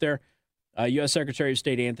 Freudian slip there, U.S. Secretary of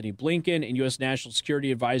State Anthony Blinken, and U.S. National Security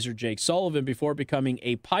Advisor Jake Sullivan before becoming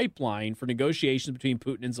a pipeline for negotiations between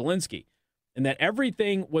Putin and Zelensky, and that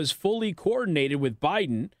everything was fully coordinated with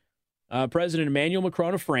Biden, President Emmanuel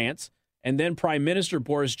Macron of France, and then Prime Minister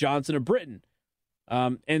Boris Johnson of Britain.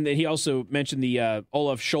 And that he also mentioned the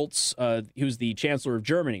Olaf Scholz, who's the Chancellor of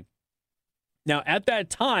Germany. Now, at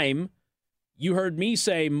that time, you heard me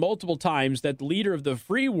say multiple times that the leader of the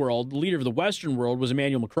free world, the leader of the Western world, was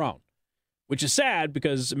Emmanuel Macron, which is sad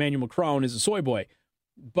because Emmanuel Macron is a soy boy.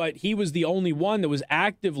 But he was the only one that was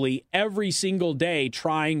actively every single day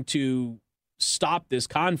trying to stop this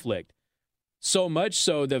conflict. So much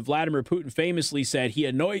so that Vladimir Putin famously said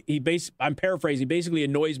I'm paraphrasing, basically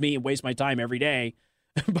annoys me and wastes my time every day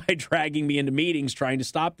by dragging me into meetings trying to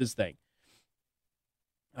stop this thing.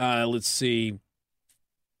 Let's see.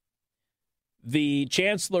 The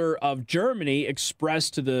Chancellor of Germany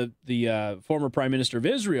expressed to the former Prime Minister of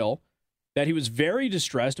Israel that he was very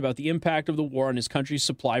distressed about the impact of the war on his country's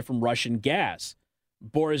supply from Russian gas.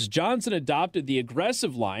 Boris Johnson adopted the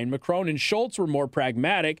aggressive line. Macron and Scholz were more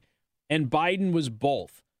pragmatic, and Biden was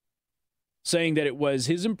both, saying that it was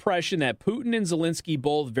his impression that Putin and Zelensky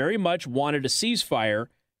both very much wanted a ceasefire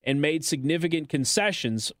and made significant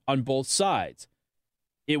concessions on both sides.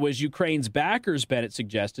 It was Ukraine's backers, Bennett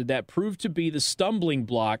suggested, that proved to be the stumbling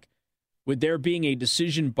block, with there being a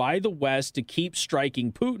decision by the West to keep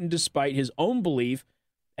striking Putin despite his own belief,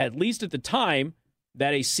 at least at the time,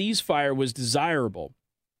 that a ceasefire was desirable.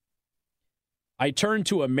 I turn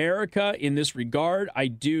to America in this regard. I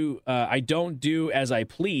don't do as I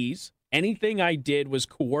please. Anything I did was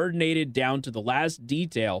coordinated down to the last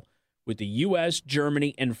detail with the U.S.,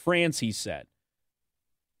 Germany, and France, he said.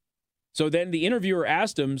 So then the interviewer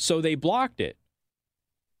asked him, so they blocked it.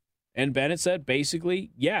 And Bennett said,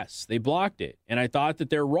 basically, yes, they blocked it. And I thought that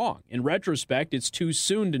they're wrong. In retrospect, it's too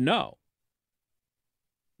soon to know.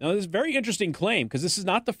 Now, this is a very interesting claim because this is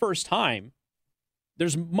not the first time.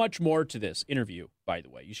 There's much more to this interview, by the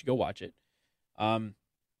way. You should go watch it.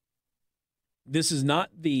 This is not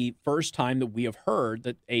the first time that we have heard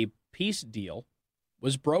that a peace deal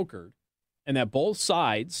was brokered and that both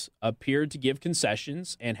sides appeared to give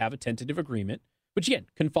concessions and have a tentative agreement, which, again,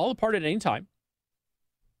 can fall apart at any time.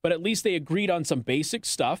 But at least they agreed on some basic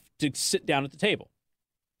stuff to sit down at the table.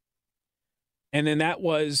 And then that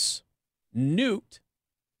was nuked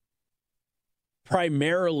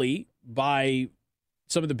primarily by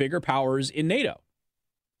some of the bigger powers in NATO.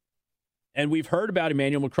 And we've heard about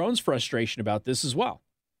Emmanuel Macron's frustration about this as well.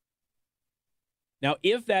 Now,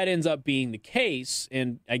 if that ends up being the case,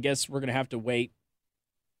 and I guess we're going to have to wait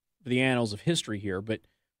for the annals of history here, but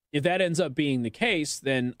if that ends up being the case,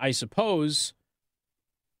 then I suppose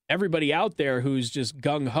everybody out there who's just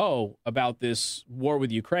gung-ho about this war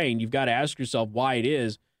with Ukraine, you've got to ask yourself why it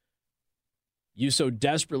is you so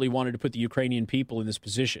desperately wanted to put the Ukrainian people in this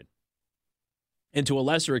position. And to a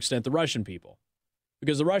lesser extent, the Russian people.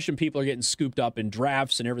 Because the Russian people are getting scooped up in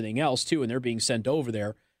drafts and everything else, too, and they're being sent over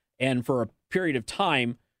there. And for a period of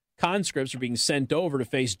time, conscripts are being sent over to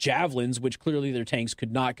face javelins, which clearly their tanks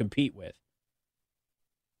could not compete with.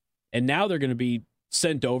 And now they're going to be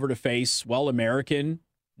sent over to face, well, American,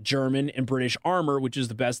 German, and British armor, which is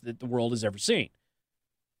the best that the world has ever seen.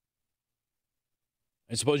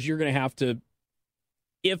 I suppose you're going to have to,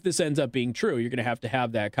 if this ends up being true, you're going to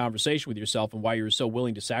have that conversation with yourself and why you're so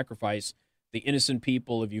willing to sacrifice the innocent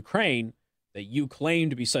people of Ukraine that you claim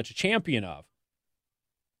to be such a champion of,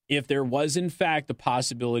 if there was, in fact, the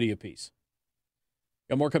possibility of peace.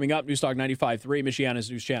 Got more coming up. News Talk 95.3,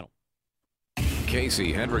 Michiana's News Channel.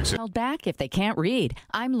 Casey Hendrickson. Held back if they can't read.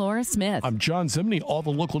 I'm Laura Smith. I'm John Zimney. All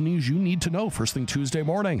the local news you need to know first thing Tuesday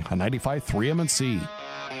morning on 95.3 M&C.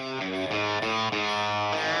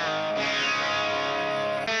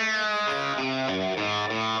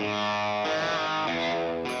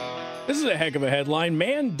 This is a heck of a headline.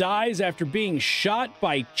 Man dies after being shot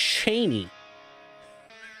by Cheney.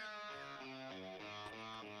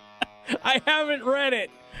 I haven't read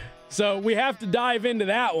it, so we have to dive into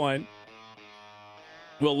that one.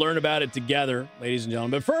 We'll learn about it together, ladies and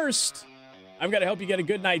gentlemen. But first, I've got to help you get a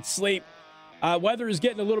good night's sleep. Weather is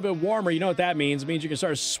getting a little bit warmer. You know what that means. It means you can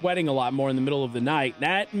start sweating a lot more in the middle of the night.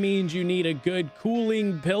 That means you need a good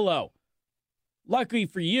cooling pillow. Luckily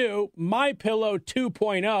for you, My Pillow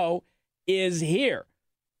 2.0 is here.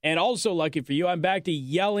 And also, lucky for you, I'm back to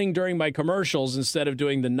yelling during my commercials instead of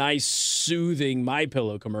doing the nice, soothing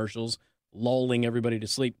MyPillow commercials, lulling everybody to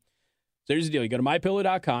sleep. So here's the deal. You go to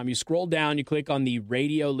MyPillow.com. You scroll down. You click on the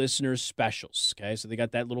Radio Listener Specials. Okay, so they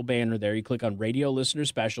got that little banner there. You click on Radio Listener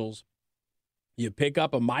Specials. You pick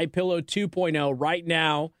up a MyPillow 2.0 right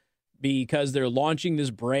now because they're launching this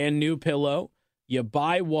brand new pillow. You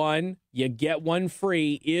buy one, you get one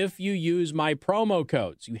free if you use my promo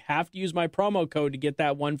codes. You have to use my promo code to get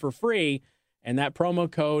that one for free, and that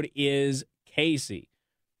promo code is Casey.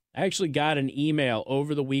 I actually got an email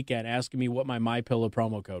over the weekend asking me what my MyPillow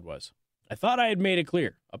promo code was. I thought I had made it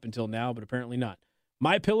clear up until now, but apparently not.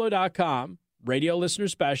 MyPillow.com, Radio Listener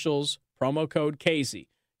Specials, promo code Casey.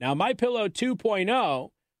 Now, MyPillow 2.0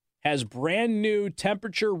 has brand new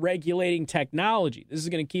temperature regulating technology. This is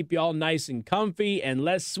going to keep you all nice and comfy and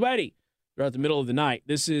less sweaty throughout the middle of the night.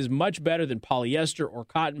 This is much better than polyester or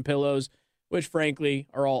cotton pillows, which frankly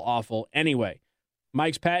are all awful anyway.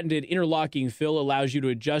 Mike's patented interlocking fill allows you to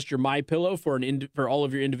adjust your MyPillow for all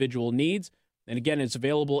of your individual needs. And again, it's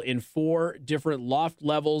available in 4 different loft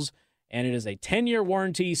levels, and it is a 10-year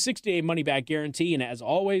warranty, 60-day money-back guarantee, and as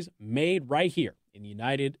always, made right here in the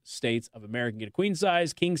United States of America. Get a queen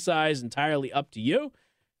size, king size, entirely up to you.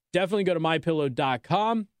 Definitely go to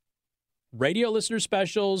MyPillow.com. Radio listener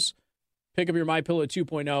specials. Pick up your MyPillow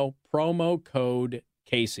 2.0. Promo code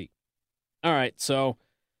Casey. All right, so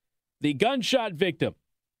the gunshot victim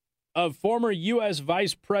of former U.S.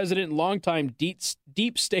 Vice President and longtime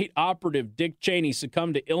deep state operative Dick Cheney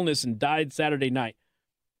succumbed to illness and died Saturday night.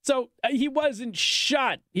 So he wasn't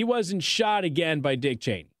shot. He wasn't shot again by Dick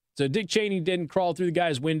Cheney. So Dick Cheney didn't crawl through the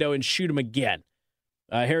guy's window and shoot him again.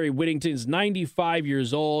 Harry Whittington's 95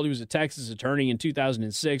 years old. He was a Texas attorney in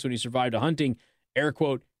 2006 when he survived a hunting, air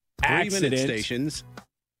quote, accident stations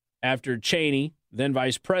after Cheney, then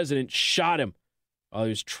vice president, shot him while he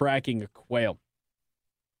was tracking a quail.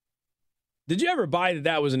 Did you ever buy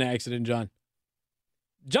that was an accident, John?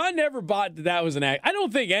 John never bought that was an accident. I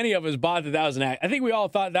don't think any of us bought that was an accident. I think we all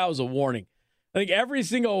thought that was a warning. I think every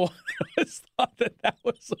single one of us thought that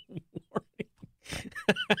was a warning.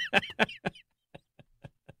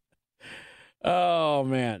 Oh,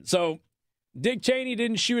 man. So Dick Cheney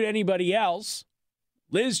didn't shoot anybody else.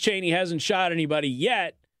 Liz Cheney hasn't shot anybody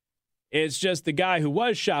yet. It's just the guy who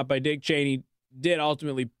was shot by Dick Cheney did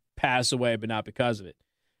ultimately pass away, but not because of it.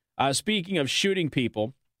 Speaking of shooting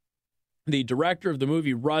people, the director of the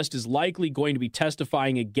movie Rust is likely going to be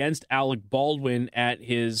testifying against Alec Baldwin at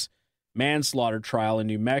his manslaughter trial in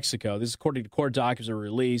New Mexico. This is according to court documents that were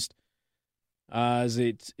released. Is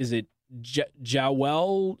it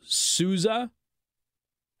Joel Souza?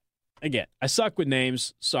 Again, I suck with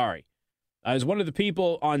names. Sorry. Is one of the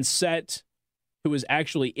people on set who was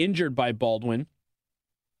actually injured by Baldwin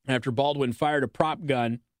after Baldwin fired a prop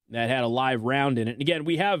gun that had a live round in it. And again,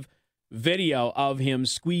 we have video of him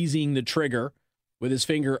squeezing the trigger with his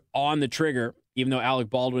finger on the trigger, even though Alec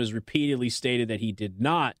Baldwin has repeatedly stated that he did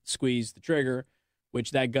not squeeze the trigger,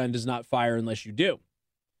 which that gun does not fire unless you do.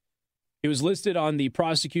 He was listed on the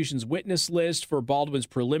prosecution's witness list for Baldwin's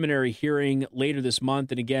preliminary hearing later this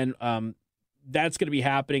month. And again, that's going to be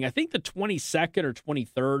happening, I think, the 22nd or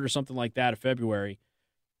 23rd or something like that of February.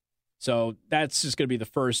 So that's just going to be the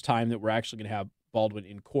first time that we're actually going to have Baldwin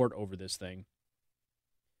in court over this thing.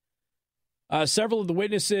 Several of the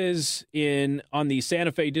witnesses on the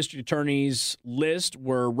Santa Fe District Attorney's list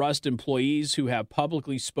were Rust employees who have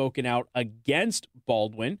publicly spoken out against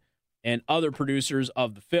Baldwin and other producers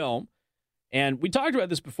of the film. And we talked about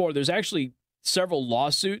this before. There's actually several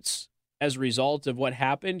lawsuits as a result of what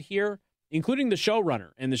happened here, including the showrunner.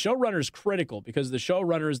 And the showrunner is critical because the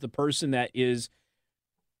showrunner is the person that is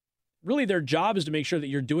really their job is to make sure that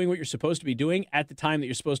you're doing what you're supposed to be doing at the time that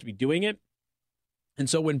you're supposed to be doing it. And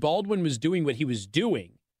so when Baldwin was doing what he was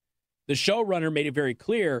doing, the showrunner made it very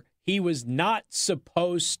clear he was not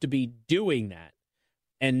supposed to be doing that.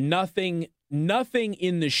 And nothing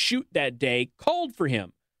in the shoot that day called for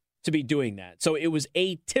him to be doing that. So it was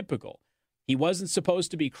atypical. He wasn't supposed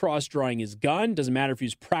to be cross-drawing his gun. Doesn't matter if he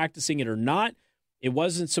was practicing it or not. It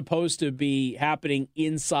wasn't supposed to be happening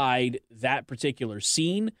inside that particular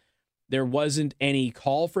scene. There wasn't any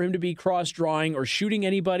call for him to be cross-drawing or shooting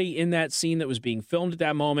anybody in that scene that was being filmed at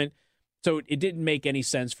that moment. So it didn't make any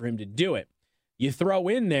sense for him to do it. You throw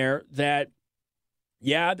in there that,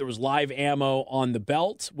 yeah, there was live ammo on the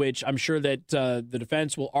belt, which I'm sure that the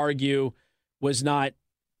defense will argue was not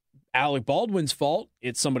Alec Baldwin's fault.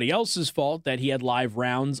 It's somebody else's fault that he had live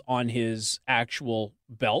rounds on his actual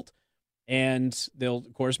belt. And they'll,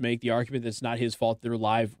 of course, make the argument that it's not his fault there are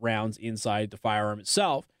live rounds inside the firearm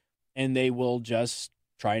itself. And they will just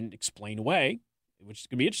try and explain away which is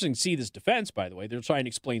going to be interesting to see this defense, by the way. They're trying to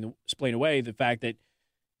explain away the fact that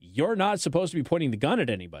you're not supposed to be pointing the gun at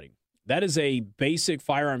anybody. That is a basic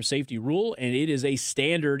firearm safety rule, and it is a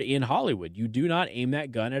standard in Hollywood. You do not aim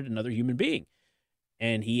that gun at another human being.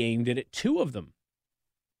 And he aimed it at 2 of them.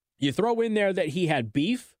 You throw in there that he had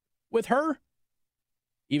beef with her,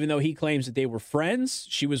 even though he claims that they were friends.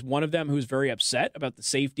 She was one of them who was very upset about the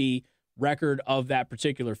safety record of that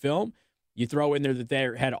particular film. You throw in there that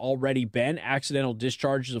there had already been accidental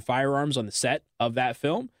discharges of firearms on the set of that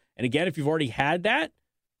film. And again, if you've already had that,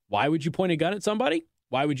 why would you point a gun at somebody?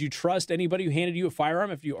 Why would you trust anybody who handed you a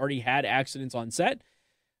firearm if you already had accidents on set?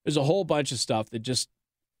 There's a whole bunch of stuff that just,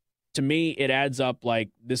 to me, it adds up like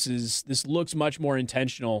this looks much more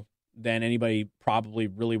intentional than anybody probably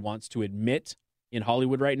really wants to admit in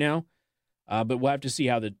Hollywood right now. But we'll have to see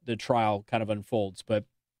how the trial kind of unfolds. But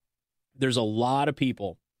there's a lot of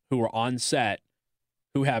people who are on set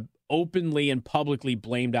who have openly and publicly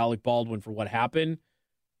blamed Alec Baldwin for what happened.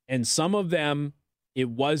 And some of them, it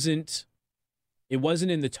wasn't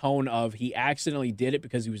in the tone of he accidentally did it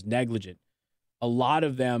because he was negligent. A lot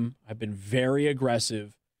of them have been very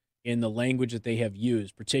aggressive in the language that they have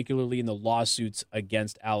used, particularly in the lawsuits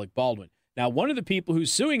against Alec Baldwin. Now, one of the people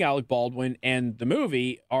who's suing Alec Baldwin and the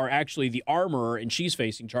movie are actually the armorer, and she's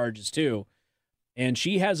facing charges too. And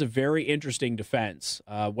she has a very interesting defense.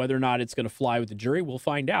 Whether or not it's going to fly with the jury, we'll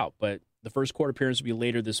find out. But the first court appearance will be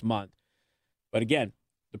later this month. But again,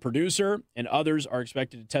 the producer and others are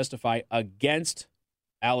expected to testify against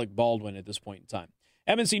Alec Baldwin at this point in time.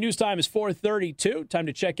 MNC News Time is 4:32. Time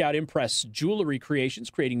to check out Impress Jewelry Creations,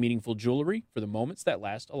 creating meaningful jewelry for the moments that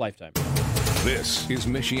last a lifetime. This is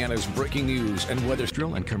Michiana's breaking news and weather,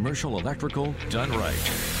 industrial and commercial electrical done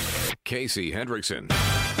right. Casey Hendrickson.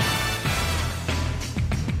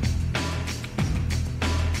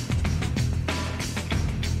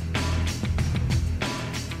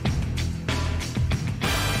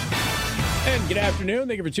 And good afternoon.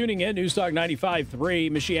 Thank you for tuning in. News Talk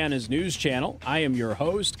 95.3, Michiana's news channel. I am your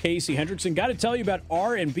host, Casey Hendrickson. Got to tell you about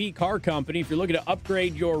R&B Car Company. If you're looking to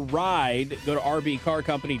upgrade your ride, go to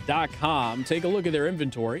rbcarcompany.com. Take a look at their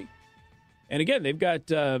inventory. And again, they've got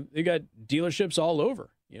dealerships all over.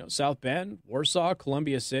 You know, South Bend, Warsaw,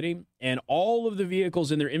 Columbia City, and all of the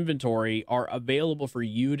vehicles in their inventory are available for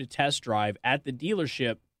you to test drive at the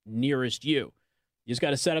dealership nearest you. You just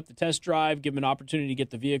got to set up the test drive, give them an opportunity to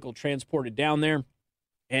get the vehicle transported down there.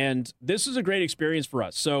 And this is a great experience for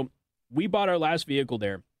us. So we bought our last vehicle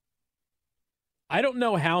there. I don't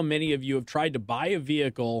know how many of you have tried to buy a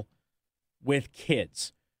vehicle with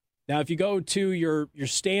kids. Now, if you go to your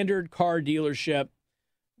standard car dealership,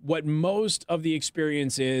 what most of the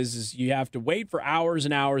experience is you have to wait for hours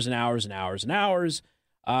and hours and hours and hours and hours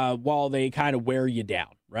while they kind of wear you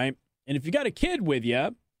down, right? And if you got a kid with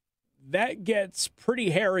you, that gets pretty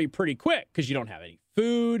hairy pretty quick because you don't have any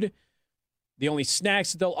food. The only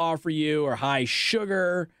snacks that they'll offer you are high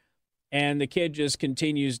sugar, and the kid just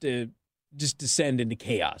continues to just descend into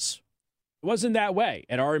chaos. It wasn't that way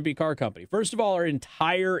at R&B Car Company. First of all, our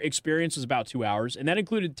entire experience was about 2 hours, and that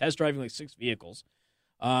included test driving like 6 vehicles.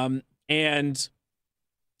 And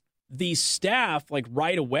the staff, like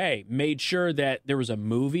right away, made sure that there was a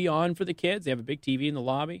movie on for the kids. They have a big TV in the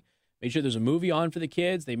lobby. Made sure there's a movie on for the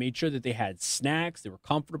kids. They made sure that they had snacks. They were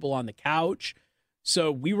comfortable on the couch.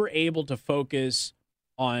 So we were able to focus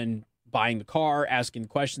on buying the car, asking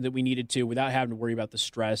questions that we needed to without having to worry about the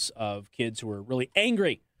stress of kids who were really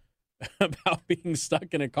angry about being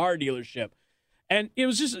stuck in a car dealership. And it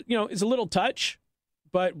was just, it's a little touch.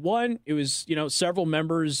 But one, it was, several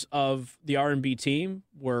members of the R&B team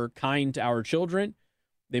were kind to our children.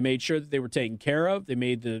 They made sure that they were taken care of. They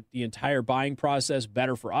made the entire buying process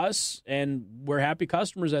better for us, and we're happy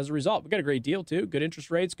customers as a result. We got a great deal, too. Good interest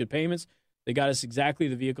rates, good payments. They got us exactly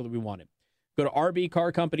the vehicle that we wanted. Go to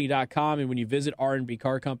rbcarcompany.com, and when you visit R&B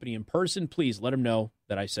Car Company in person, please let them know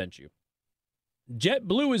that I sent you.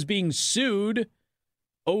 JetBlue is being sued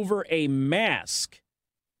over a mask.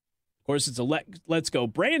 Of course, it's a Let's Go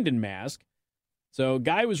Brandon mask. So a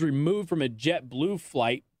guy was removed from a JetBlue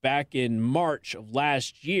flight back in March of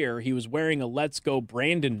last year. He was wearing a Let's Go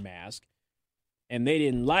Brandon mask, and they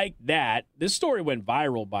didn't like that. This story went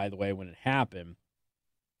viral, by the way, when it happened.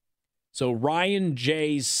 So Ryan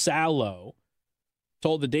J. Sallow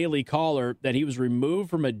told the Daily Caller that he was removed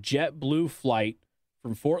from a JetBlue flight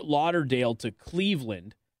from Fort Lauderdale to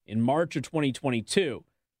Cleveland in March of 2022.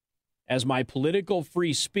 As my political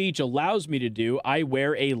free speech allows me to do, I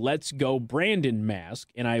wear a Let's Go Brandon mask,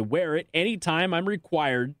 and I wear it anytime I'm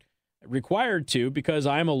required to because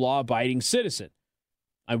I'm a law-abiding citizen.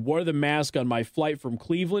 I wore the mask on my flight from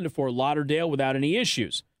Cleveland to Fort Lauderdale without any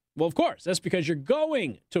issues. Well, of course, that's because you're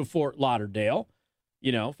going to Fort Lauderdale.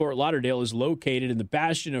 You know, Fort Lauderdale is located in the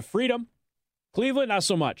bastion of freedom. Cleveland, not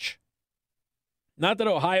so much. Not that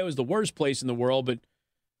Ohio is the worst place in the world, but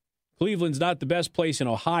Cleveland's not the best place in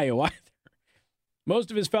Ohio either.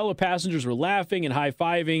 Most of his fellow passengers were laughing and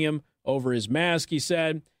high-fiving him over his mask, he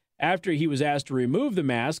said. After he was asked to remove the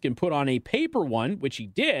mask and put on a paper one, which he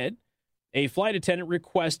did, a flight attendant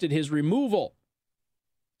requested his removal.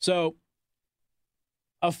 So,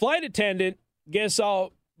 a flight attendant gets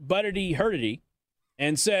all buttity-hurtity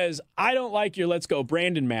and says, I don't like your Let's Go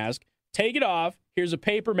Brandon mask. Take it off. Here's a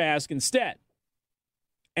paper mask instead.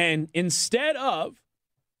 And instead of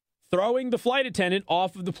throwing the flight attendant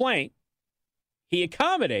off of the plane, he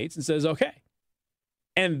accommodates and says, okay.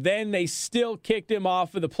 And then they still kicked him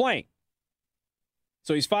off of the plane.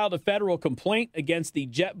 So he's filed a federal complaint against the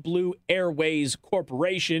JetBlue Airways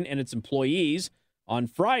Corporation and its employees on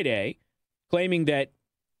Friday, claiming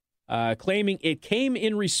it came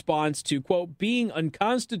in response to, quote, being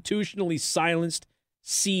unconstitutionally silenced,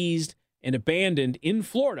 seized, and abandoned in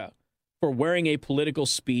Florida for wearing a political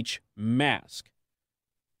speech mask.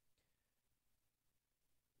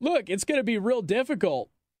 Look, it's going to be real difficult.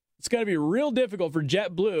 It's going to be real difficult for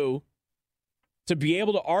JetBlue to be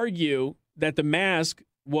able to argue that the mask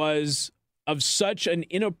was of such an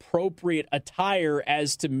inappropriate attire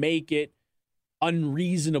as to make it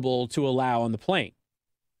unreasonable to allow on the plane.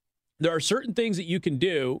 There are certain things that you can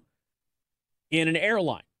do in an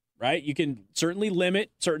airline, right? You can certainly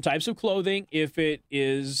limit certain types of clothing if it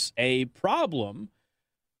is a problem,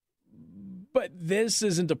 but this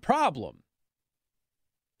isn't a problem.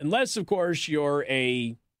 Unless, of course, you're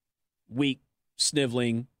a weak,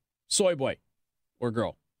 sniveling soy boy or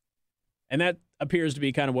girl. And that appears to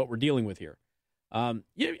be kind of what we're dealing with here. How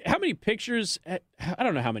many pictures, I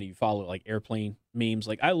don't know how many you follow, like airplane memes.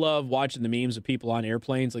 Like, I love watching the memes of people on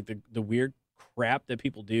airplanes, like the weird crap that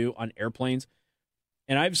people do on airplanes.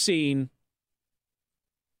 And I've seen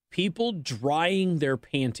people drying their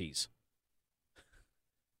panties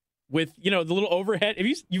with, the little overhead.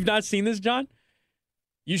 You've not seen this, John?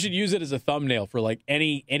 You should use it as a thumbnail for like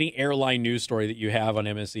any airline news story that you have on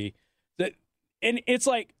MSE. And it's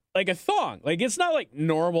like a thong. Like, it's not like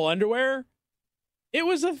normal underwear. It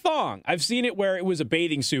was a thong. I've seen it where it was a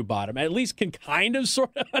bathing suit bottom. I at least can kind of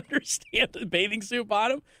sort of understand the bathing suit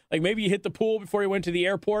bottom. Like, maybe you hit the pool before you went to the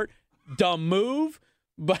airport. Dumb move.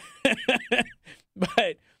 But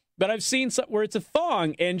I've seen some where it's a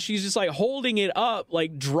thong and she's just like holding it up,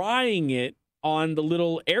 like drying it on the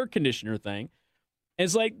little air conditioner thing.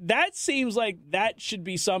 It's like, that seems like that should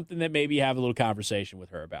be something that maybe you have a little conversation with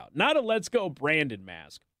her about. Not a Let's Go Brandon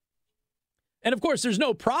mask. And, of course, there's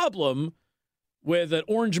no problem with an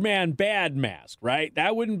Orange Man bad mask, right?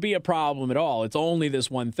 That wouldn't be a problem at all. It's only this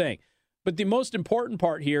one thing. But the most important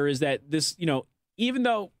part here is that this, even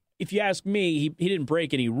though, if you ask me, he didn't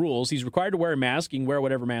break any rules. He's required to wear a mask. He can wear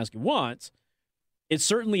whatever mask he wants. It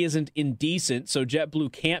certainly isn't indecent, so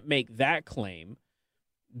JetBlue can't make that claim.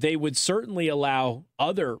 They would certainly allow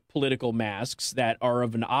other political masks that are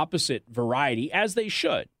of an opposite variety, as they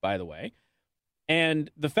should, by the way. And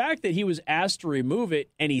the fact that he was asked to remove it,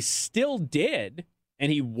 and he still did,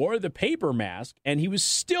 and he wore the paper mask, and he was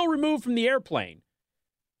still removed from the airplane,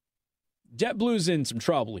 JetBlue's in some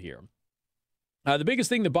trouble here. The biggest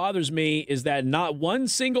thing that bothers me is that not one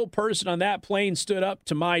single person on that plane stood up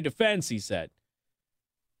to my defense, he said.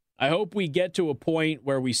 I hope we get to a point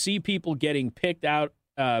where we see people getting picked out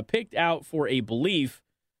for a belief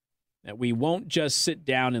that we won't just sit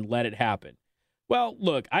down and let it happen. Well,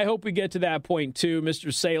 look, I hope we get to that point too,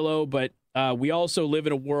 Mr. Salo, but we also live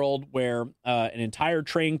in a world where an entire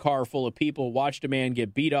train car full of people watched a man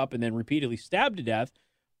get beat up and then repeatedly stabbed to death,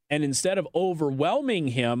 and instead of overwhelming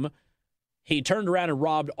him, he turned around and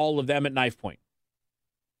robbed all of them at knife point.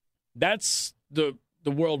 That's the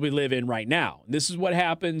world we live in right now. This is what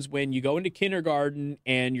happens when you go into kindergarten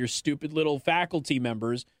and your stupid little faculty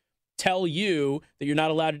members tell you that you're not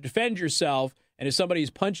allowed to defend yourself, and if somebody's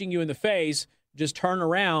punching you in the face, just turn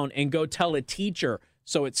around and go tell a teacher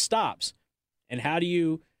so it stops. And how do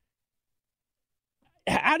you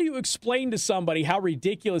explain to somebody how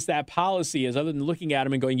ridiculous that policy is other than looking at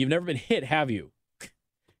them and going, you've never been hit, have you?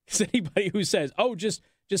 Because anybody who says, oh, just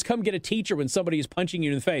come get a teacher when somebody is punching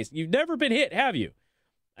you in the face. You've never been hit, have you?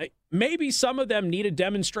 Maybe some of them need a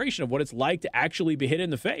demonstration of what it's like to actually be hit in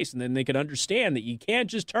the face, and then they can understand that you can't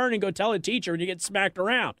just turn and go tell a teacher and you get smacked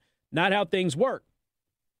around. Not how things work.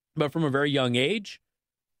 But from a very young age,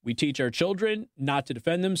 we teach our children not to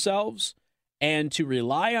defend themselves and to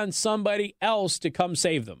rely on somebody else to come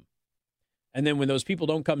save them. And then when those people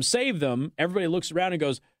don't come save them, everybody looks around and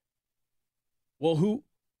goes, well, who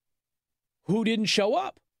Who didn't show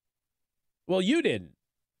up? Well, you didn't.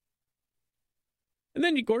 And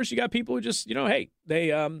then, of course, you got people who just, hey, they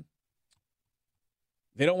don't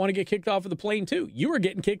want to get kicked off of the plane, too. You are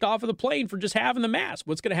getting kicked off of the plane for just having the mask.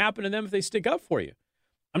 What's going to happen to them if they stick up for you?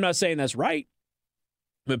 I'm not saying that's right,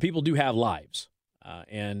 but people do have lives.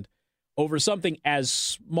 And over something as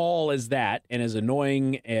small as that and as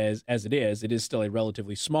annoying as it is still a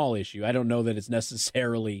relatively small issue. I don't know that it's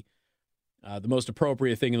necessarily the most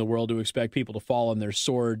appropriate thing in the world to expect people to fall on their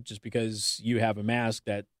sword just because you have a mask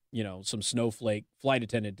that, some snowflake flight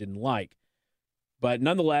attendant didn't like. But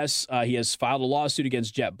nonetheless, he has filed a lawsuit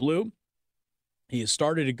against JetBlue. He has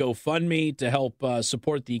started a GoFundMe to help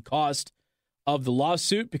support the cost of the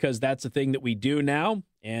lawsuit because that's a thing that we do now,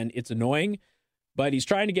 and it's annoying. But he's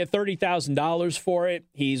trying to get $30,000 for it.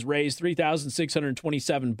 He's raised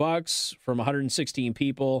 $3,627 from 116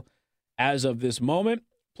 people as of this moment.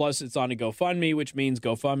 Plus, it's on a GoFundMe, which means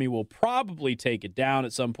GoFundMe will probably take it down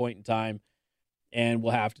at some point in time, and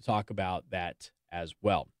we'll have to talk about that as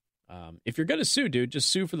well. If you're going to sue, dude, just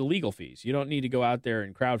sue for the legal fees. You don't need to go out there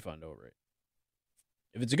and crowdfund over it.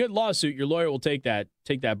 If it's a good lawsuit, your lawyer will take that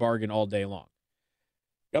bargain all day long.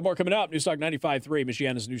 Got more coming up. Newstalk 95.3,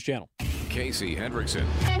 Michiana's news channel. Casey Hendrickson.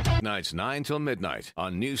 Nights 9 till midnight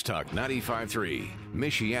on Newstalk 95.3,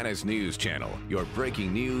 Michiana's news channel, your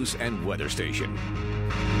breaking news and weather station.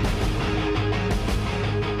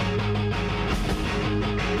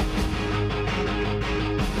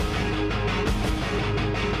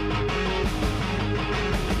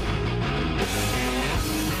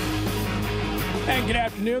 And good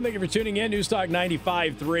afternoon. Thank you for tuning in. Newstalk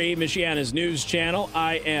 95.3, Michiana's news channel.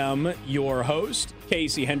 I am your host,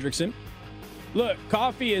 Casey Hendrickson. Look,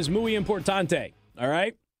 coffee is muy importante, all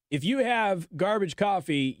right? If you have garbage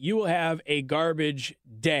coffee, you will have a garbage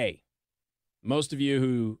day. Most of you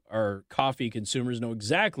who are coffee consumers know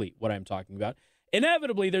exactly what I'm talking about.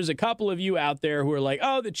 Inevitably, there's a couple of you out there who are like,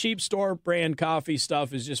 oh, the cheap store brand coffee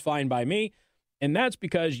stuff is just fine by me. And that's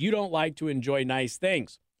because you don't like to enjoy nice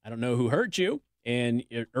things. I don't know who hurt you in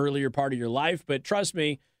an earlier part of your life, but trust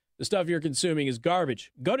me, the stuff you're consuming is garbage.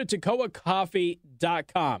 Go to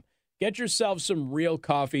TacoaCoffee.com. Get yourself some real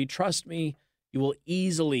coffee. Trust me, you will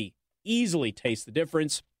easily taste the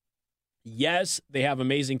difference. Yes, they have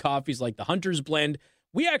amazing coffees like the Hunter's Blend.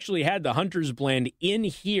 We actually had the Hunter's Blend in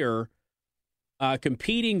here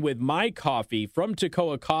competing with my coffee from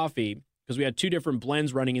Toccoa Coffee because we had two different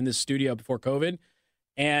blends running in this studio before COVID.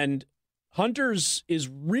 And Hunter's is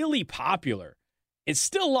really popular. It's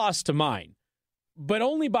still lost to mine, but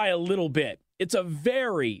only by a little bit. It's a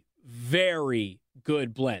very, very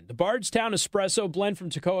good blend. The Bardstown Espresso blend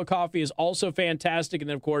from Toccoa Coffee is also fantastic. And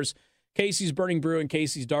then, of course, Casey's Burning Brew and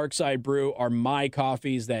Casey's Dark Side Brew are my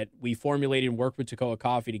coffees that we formulated and worked with Toccoa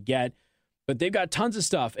Coffee to get. But they've got tons of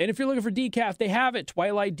stuff. And if you're looking for decaf, they have it.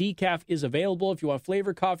 Twilight Decaf is available. If you want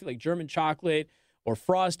flavored coffee like German chocolate or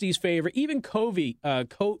Frosty's favorite, even Cozy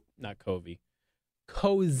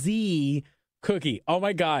Cookie. Oh,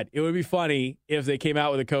 my God. It would be funny if they came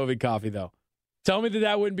out with a COVID coffee, though. Tell me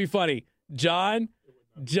that wouldn't be funny. John,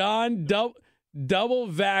 double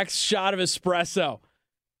vax shot of espresso.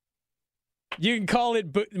 You can call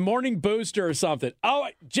it morning booster or something. Oh,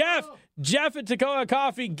 Jeff at Toccoa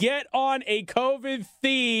Coffee, get on a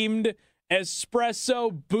COVID-themed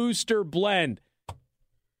espresso booster blend.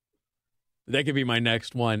 That could be my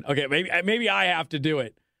next one. Okay, maybe I have to do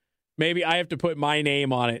it. Maybe I have to put my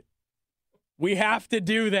name on it. We have to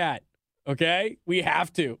do that, okay? We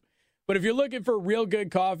have to. But if you're looking for real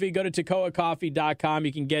good coffee, go to TacoaCoffee.com.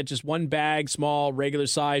 You can get just one bag, small, regular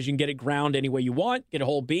size. You can get it ground any way you want, get a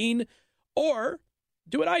whole bean, or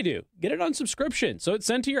do what I do. Get it on subscription. So it's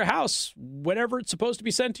sent to your house whenever it's supposed to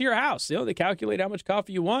be sent to your house. They calculate how much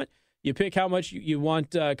coffee you want. You pick how much you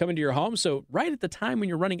want coming to your home. So right at the time when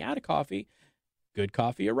you're running out of coffee, good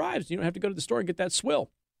coffee arrives. You don't have to go to the store and get that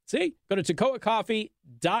swill. See? Go to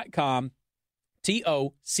TacoaCoffee.com,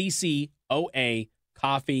 TOCCOA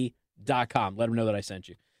coffee.com. Let them know that I sent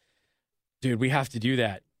you. Dude, we have to do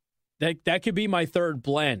that. That could be my third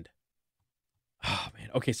blend. Oh, man.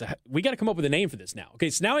 Okay, so we got to come up with a name for this now. Okay,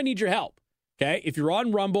 so now I need your help. Okay, if you're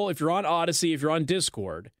on Rumble, if you're on Odyssey, if you're on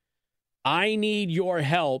Discord, I need your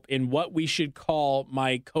help in what we should call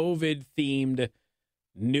my COVID-themed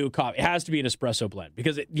new coffee. It has to be an espresso blend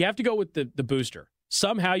because you have to go with the booster.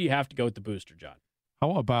 Somehow you have to go with the booster, John.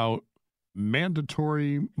 How about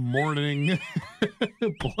mandatory morning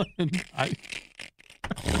blend?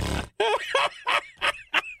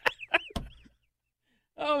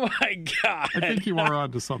 Oh, my God. I think you are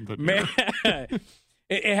onto something. Man,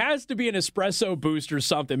 it has to be an espresso boost or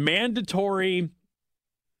something. Mandatory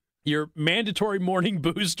your mandatory morning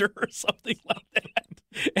booster or something like that.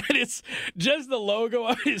 And it's just the logo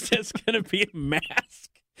of it is just going to be a mask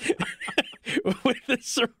with a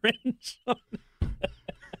syringe on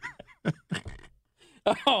it.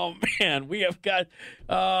 Oh, man, we have got...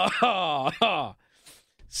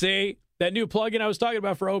 See, that new plugin I was talking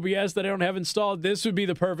about for OBS that I don't have installed, this would be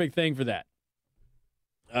the perfect thing for that.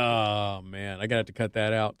 Oh, man, I got to have to cut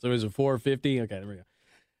that out. So is it 450? Okay, there we go.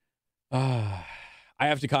 I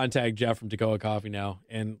have to contact Jeff from Toccoa Coffee now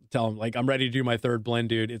and tell him, like, I'm ready to do my third blend,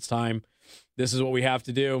 dude. It's time. This is what we have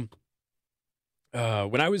to do.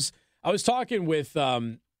 When I was talking with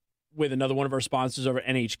another one of our sponsors over at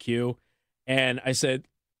NHQ, and I said,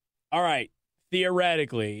 all right,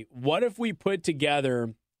 theoretically, what if we put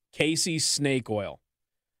together Casey's snake oil?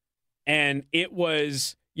 And it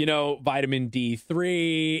was, vitamin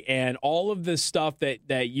D3 and all of the stuff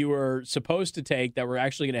that you were supposed to take that were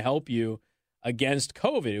actually going to help you against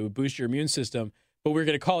COVID. It would boost your immune system, but we were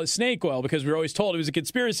going to call it snake oil because we were always told it was a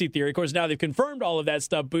conspiracy theory. Of course, now they've confirmed all of that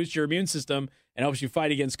stuff boosts your immune system and helps you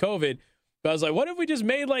fight against COVID. But I was like, what if we just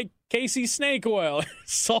made like Casey's snake oil?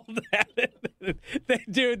 Sold that.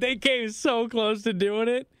 They came so close to doing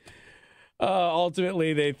it.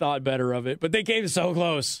 Ultimately, they thought better of it, but they came so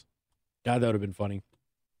close. God, that would have been funny.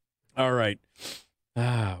 All right.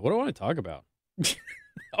 What do I want to talk about?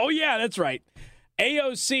 Oh, yeah, that's right.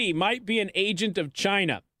 AOC might be an agent of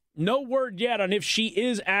China. No word yet on if she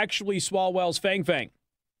is actually Swalwell's Fang Fang.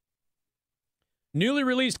 Newly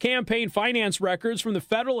released campaign finance records from the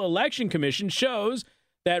Federal Election Commission shows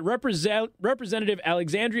that Representative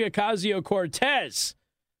Alexandria Ocasio-Cortez,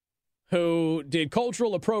 who did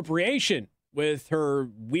cultural appropriation with her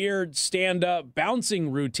weird stand-up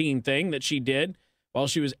bouncing routine thing that she did while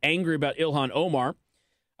she was angry about Ilhan Omar,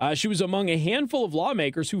 she was among a handful of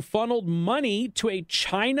lawmakers who funneled money to a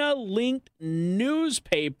China-linked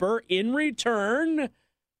newspaper in return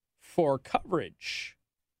for coverage.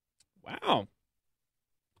 Wow.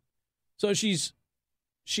 So she's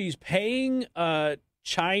paying a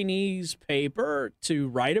Chinese paper to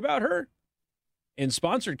write about her in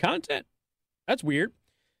sponsored content? That's weird.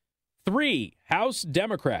 3 House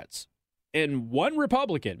Democrats and 1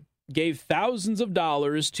 Republican gave thousands of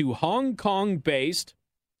dollars to Hong Kong-based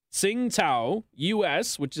Tsingtao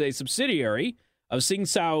U.S., which is a subsidiary of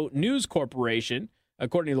Tsingtao News Corporation,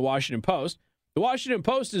 according to the Washington Post. The Washington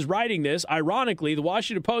Post is writing this. Ironically, the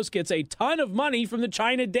Washington Post gets a ton of money from the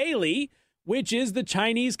China Daily, which is the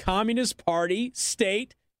Chinese Communist Party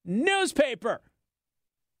state newspaper.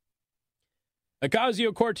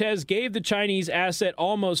 Ocasio-Cortez gave the Chinese asset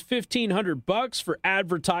almost $1,500 for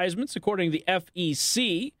advertisements, according to the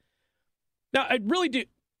FEC. Now, I really do...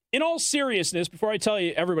 In all seriousness, before I tell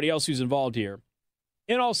you everybody else who's involved here,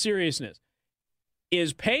 in all seriousness,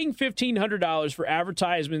 is paying $1,500 for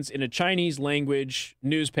advertisements in a Chinese language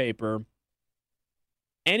newspaper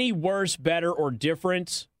any worse, better, or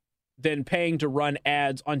different than paying to run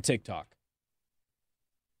ads on TikTok?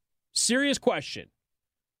 Serious question.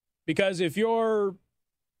 Because if you're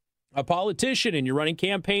a politician and you're running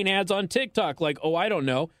campaign ads on TikTok, like, oh, I don't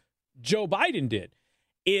know, Joe Biden did,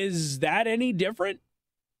 is that any different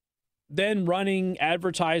than running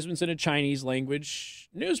advertisements in a Chinese language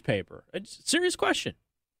newspaper? It's a serious question.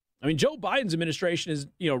 I mean, Joe Biden's administration is,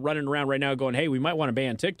 running around right now going, hey, we might want to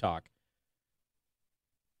ban TikTok.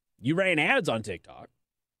 You ran ads on TikTok.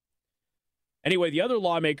 Anyway, the other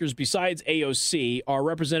lawmakers besides AOC are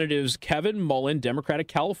Representatives Kevin Mullen, Democrat of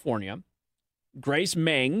California, Grace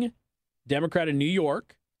Meng, Democrat of New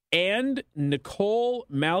York, and Nicole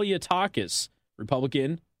Malliotakis,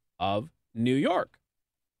 Republican of New York.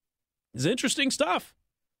 It's interesting stuff,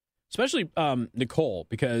 especially Nicole,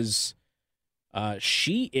 because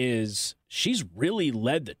she's really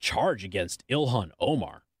led the charge against Ilhan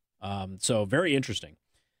Omar. So very interesting.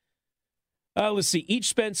 Let's see. Each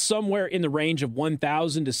spent somewhere in the range of $1,000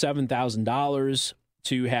 to $7,000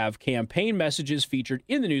 to have campaign messages featured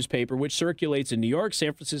in the newspaper, which circulates in New York,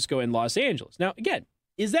 San Francisco, and Los Angeles. Now, again,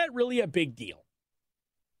 is that really a big deal?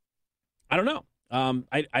 I don't know.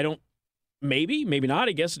 I don't. Maybe not.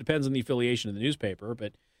 I guess it depends on the affiliation of the newspaper.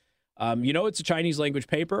 But, it's a Chinese language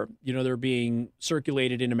paper. They're being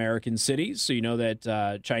circulated in American cities. So you know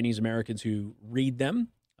that Chinese Americans who read them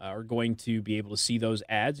are going to be able to see those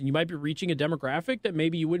ads. And you might be reaching a demographic that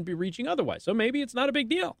maybe you wouldn't be reaching otherwise. So maybe it's not a big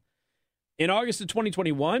deal. In August of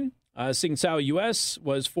 2021, Tsingtao U.S.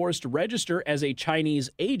 was forced to register as a Chinese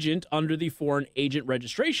agent under the Foreign Agent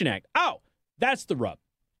Registration Act. Oh, that's the rub.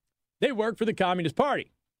 They work for the Communist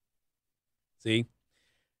Party. See?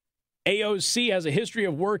 AOC has a history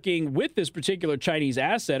of working with this particular Chinese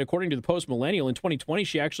asset. According to the Post Millennial, in 2020,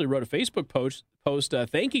 she actually wrote a Facebook post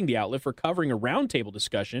thanking the outlet for covering a roundtable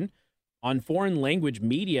discussion on foreign language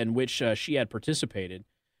media in which she had participated.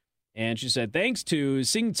 And she said, thanks to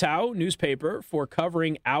Tsingtao newspaper for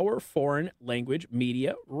covering our foreign language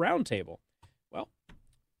media roundtable. Well,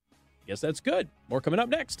 I guess that's good. More coming up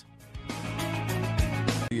next.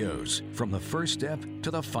 From the first step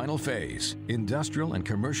to the final phase. Industrial and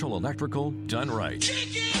commercial electrical done right.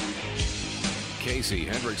 Casey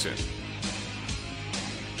Hendrickson.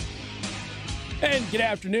 And good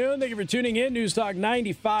afternoon. Thank you for tuning in. News Talk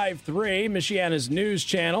 95.3, Michiana's news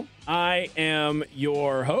channel. I am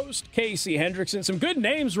your host, Casey Hendrickson. Some good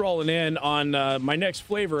names rolling in on my next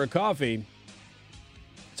flavor of coffee.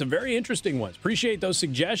 Some very interesting ones. Appreciate those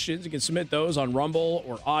suggestions. You can submit those on Rumble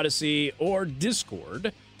or Odyssey or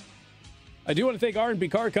Discord. I do want to thank R&B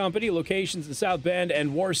Car Company, locations in South Bend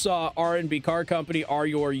and Warsaw. R&B Car Company are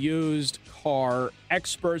your used car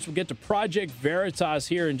experts. We'll get to Project Veritas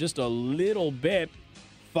here in just a little bit.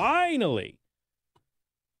 Finally,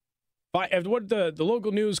 what the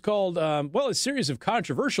local news called, a series of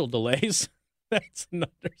controversial delays. That's an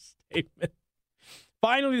understatement.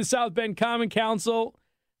 Finally, the South Bend Common Council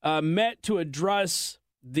met to address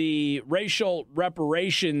the racial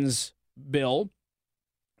reparations bill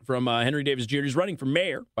from Henry Davis Jr. He's running for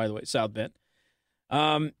mayor, by the way, South Bend.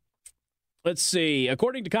 Let's see.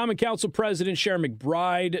 According to Common Council President Sharon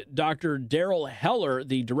McBride, Dr. Darrell Heller,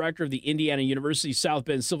 the director of the Indiana University South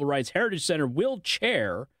Bend Civil Rights Heritage Center, will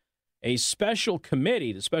chair a special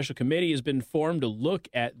committee. The special committee has been formed to look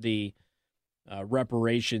at the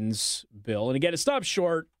reparations bill. And again, it stops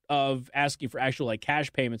short of asking for actual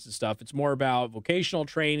cash payments and stuff. It's more about vocational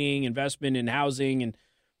training, investment in housing, and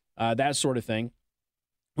that sort of thing.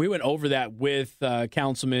 We went over that with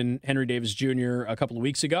Councilman Henry Davis Jr. a couple of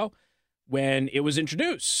weeks ago when it was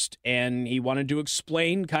introduced, and he wanted to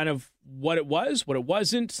explain kind of what it was, what it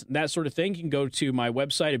wasn't, that sort of thing. You can go to my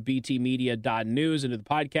website at btmedia.news into the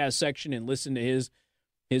podcast section and listen to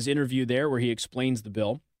his interview there where he explains the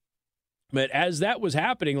bill. But as that was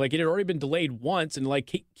happening, it had already been delayed once and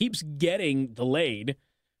keeps getting delayed.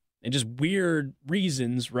 And just weird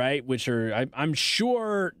reasons, right? Which are, I'm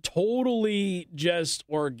sure, totally just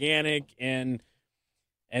organic and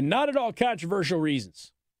not at all controversial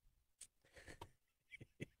reasons.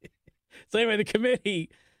 So anyway, the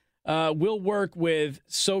committee will work with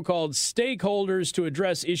so-called stakeholders to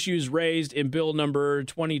address issues raised in Bill number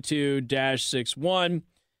 22-61,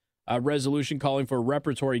 a resolution calling for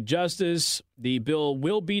reparatory justice. The bill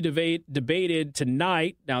will be debated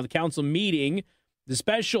tonight. Now, the council meeting... The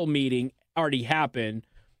special meeting already happened.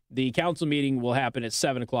 The council meeting will happen at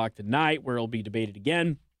 7 o'clock tonight, where it'll be debated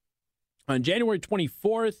again. On January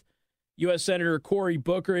 24th, U.S. Senator Cory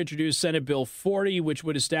Booker introduced Senate Bill 40, which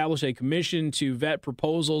would establish a commission to vet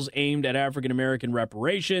proposals aimed at African-American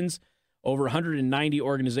reparations. Over 190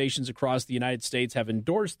 organizations across the United States have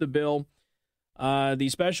endorsed the bill. The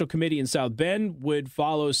special committee in South Bend would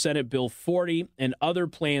follow Senate Bill 40 and other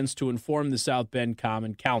plans to inform the South Bend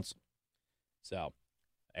Common Council. So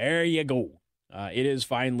there you go. It is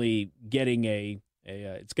finally getting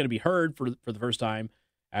it's going to be heard for the first time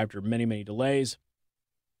after many, many delays.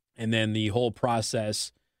 And then the whole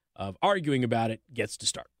process of arguing about it gets to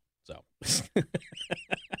start. So,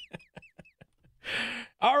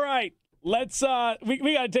 all right, let's,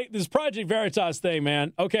 we got to take this Project Veritas thing,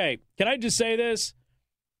 man. Okay. Can I just say this?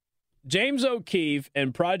 James O'Keefe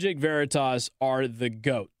and Project Veritas are the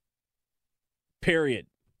GOAT. Period.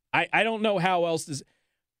 I don't know how else this,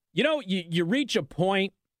 you reach a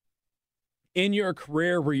point in your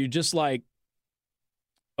career where you're just like,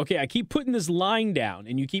 okay, I keep putting this line down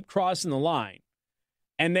and you keep crossing the line.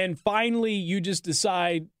 And then finally you just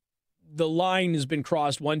decide the line has been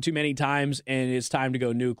crossed one too many times and it's time to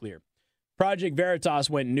go nuclear. Project Veritas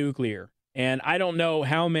went nuclear. And I don't know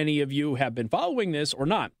how many of you have been following this or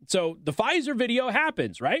not. So the Pfizer video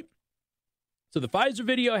happens, right? So the Pfizer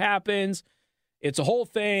video happens. It's a whole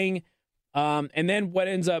thing. And then what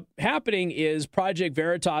ends up happening is Project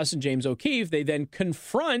Veritas and James O'Keefe, they then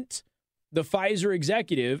confront the Pfizer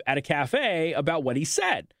executive at a cafe about what he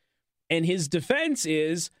said. And his defense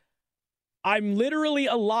is, I'm literally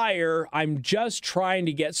a liar. I'm just trying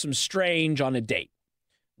to get some strange on a date.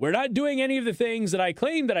 We're not doing any of the things that I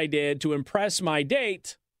claimed that I did to impress my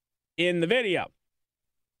date in the video.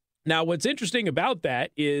 Now, what's interesting about that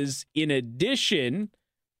is, in addition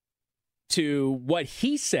to what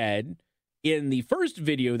he said in the first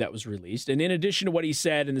video that was released, and in addition to what he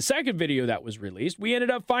said in the second video that was released, we ended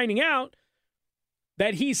up finding out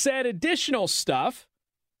that he said additional stuff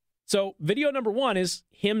So video number 1 is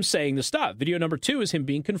him saying the stuff. Video number 2 is him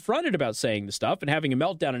being confronted about saying the stuff and having a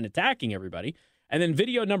meltdown and attacking everybody. And then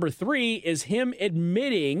video number 3 is him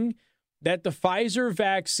admitting that the Pfizer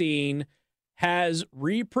vaccine has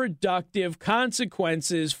reproductive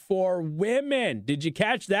consequences for women. Did you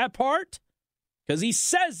catch that part? Because he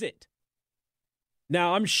says it.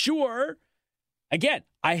 Now, I'm sure, again,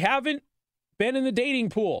 I haven't been in the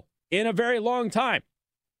dating pool in a very long time.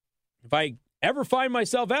 If I ever find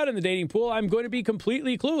myself out in the dating pool, I'm going to be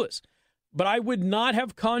completely clueless. But I would not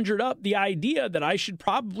have conjured up the idea that I should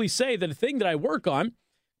probably say that a thing that I work on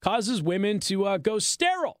causes women to go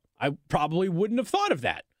sterile. I probably wouldn't have thought of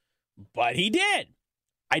that. But he did.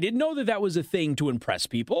 I didn't know that that was a thing to impress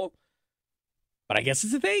people. But I guess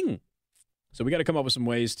it's a thing. So we got to come up with some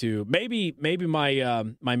ways to maybe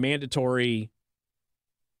my my mandatory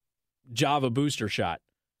Java booster shot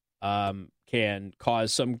can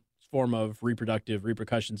cause some form of reproductive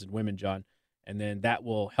repercussions in women, John, and then that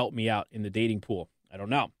will help me out in the dating pool. I don't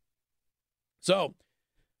know. So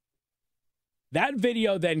that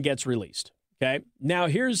video then gets released. Okay. Now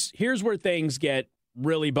here's where things get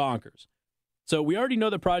really bonkers. So we already know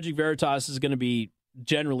that Project Veritas is going to be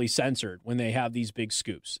generally censored when they have these big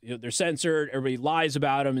scoops. You know, they're censored. Everybody lies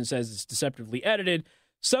about them and says it's deceptively edited.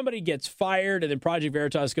 Somebody gets fired, and then Project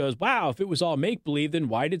Veritas goes, wow, if it was all make-believe, then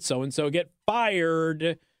why did so-and-so get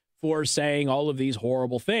fired for saying all of these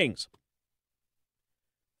horrible things?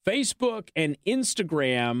 Facebook and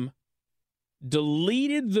Instagram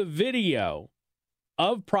deleted the video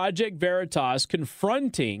of Project Veritas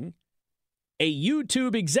confronting a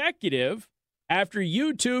YouTube executive after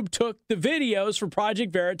YouTube took the videos for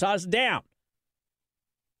Project Veritas down.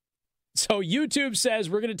 So YouTube says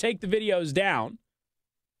we're going to take the videos down.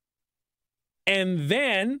 And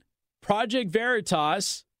then Project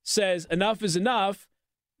Veritas says enough is enough.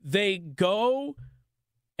 They go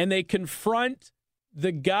and they confront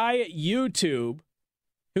the guy at YouTube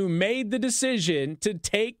who made the decision to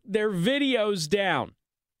take their videos down.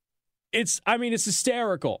 It's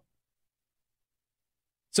hysterical.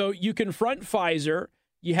 So you confront Pfizer.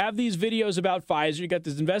 You have these videos about Pfizer. You got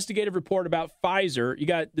this investigative report about Pfizer. You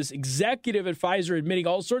got this executive at Pfizer admitting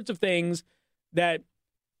all sorts of things that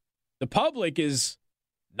the public is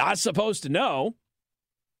not supposed to know.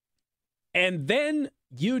 And then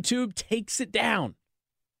YouTube takes it down.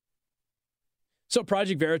 So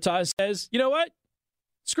Project Veritas says, you know what?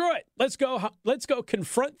 Screw it. Let's go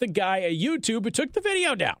confront the guy at YouTube who took the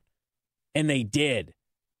video down. And they did.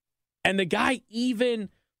 And the guy even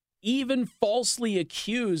falsely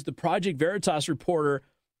accused the Project Veritas reporter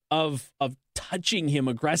of touching him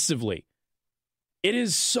aggressively. It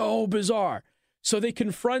is so bizarre. So they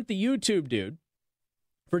confront the YouTube dude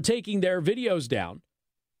for taking their videos down.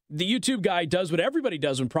 The YouTube guy does what everybody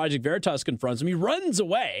does when Project Veritas confronts him. He runs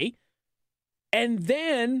away. And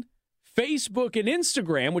then Facebook and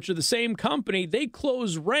Instagram, which are the same company, they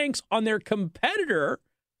close ranks on their competitor,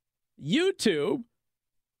 YouTube,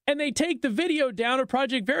 and they take the video down of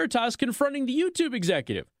Project Veritas confronting the YouTube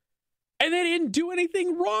executive. And they didn't do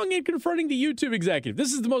anything wrong in confronting the YouTube executive.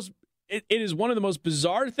 This is it is one of the most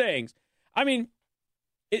bizarre things. I mean,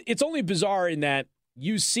 it's only bizarre in that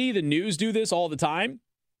you see the news do this all the time,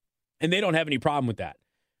 and they don't have any problem with that.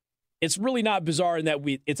 It's really not bizarre in that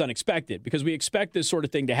it's unexpected because we expect this sort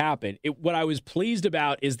of thing to happen. What I was pleased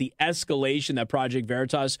about is the escalation that Project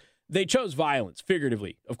Veritas, they chose violence,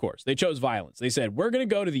 figuratively, of course. They chose violence. They said, we're going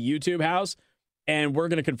to go to the YouTube house and we're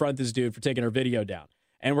going to confront this dude for taking our video down.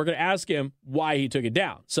 And we're going to ask him why he took it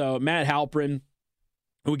down. So Matt Halprin,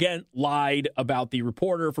 who again lied about the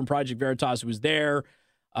reporter from Project Veritas who was there,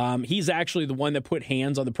 he's actually the one that put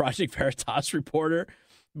hands on the Project Veritas reporter.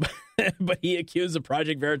 But he accused the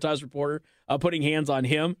Project Veritas reporter of putting hands on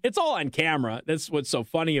him. It's all on camera. That's what's so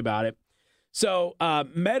funny about it. So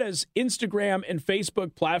Meta's Instagram and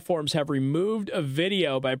Facebook platforms have removed a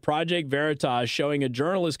video by Project Veritas showing a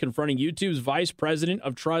journalist confronting YouTube's Vice President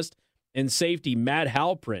of Trust and Safety, Matt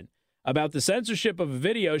Halprin, about the censorship of a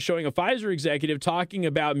video showing a Pfizer executive talking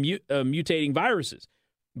about mutating viruses.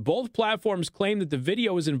 Both platforms claim that the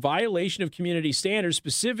video was in violation of community standards,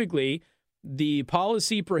 specifically the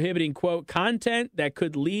policy prohibiting, quote, content that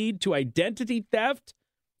could lead to identity theft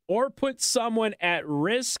or put someone at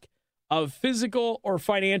risk of physical or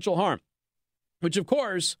financial harm, which, of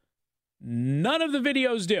course, none of the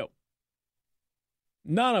videos do.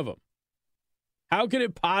 None of them. How could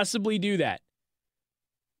it possibly do that?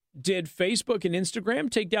 Did Facebook and Instagram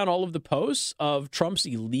take down all of the posts of Trump's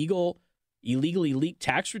illegally leaked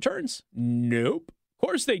tax returns? Nope. Of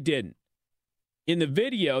course they didn't. In the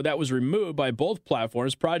video that was removed by both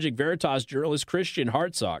platforms, Project Veritas journalist Christian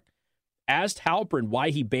Hartsock asked Halpern why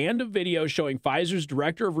he banned a video showing Pfizer's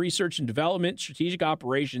Director of Research and Development, Strategic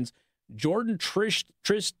Operations, Jordan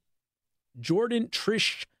Trishton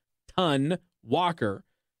Walker,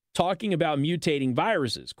 talking about mutating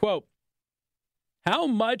viruses. Quote, "How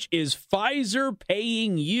much is Pfizer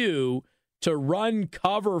paying you to run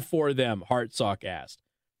cover for them?" Hartsock asked.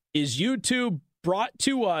 "Is YouTube brought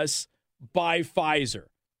to us by Pfizer?"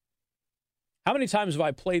 How many times have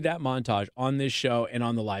I played that montage on this show and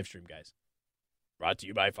on the live stream, guys? Brought to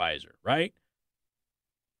you by Pfizer, right?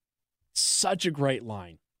 Such a great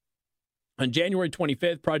line. On January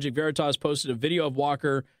 25th, Project Veritas posted a video of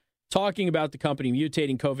Walker talking about the company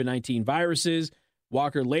mutating COVID-19 viruses.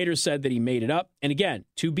 Walker later said that he made it up. And again,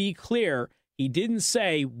 to be clear, he didn't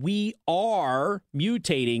say we are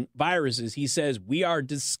mutating viruses. He says we are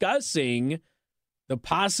discussing the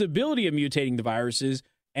possibility of mutating the viruses,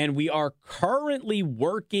 and we are currently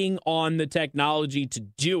working on the technology to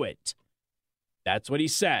do it. That's what he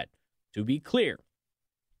said, to be clear.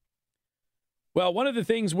 Well, one of the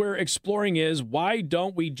things we're exploring is why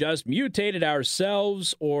don't we just mutate it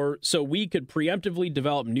ourselves or so we could preemptively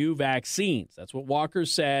develop new vaccines? That's what Walker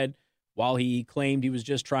said while he claimed he was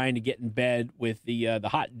just trying to get in bed with the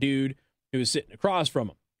hot dude who was sitting across from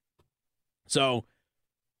him. So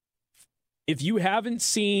if you haven't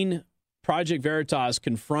seen Project Veritas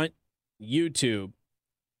confront YouTube,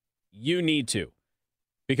 you need to.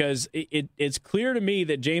 Because it's clear to me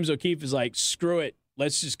that James O'Keefe is like, screw it,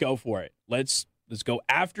 let's just go for it. Let's go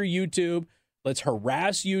after YouTube. Let's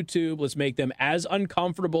harass YouTube. Let's make them as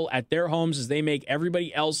uncomfortable at their homes as they make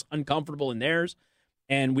everybody else uncomfortable in theirs.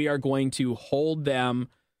 And we are going to hold them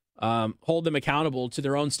accountable to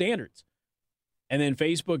their own standards. And then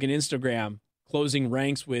Facebook and Instagram closing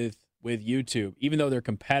ranks with YouTube, even though they're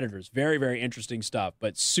competitors. Very, very interesting stuff,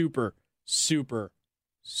 but super, super,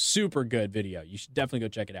 super good video. You should definitely go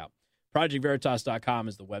check it out. ProjectVeritas.com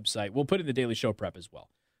is the website. We'll put it in the Daily Show prep as well.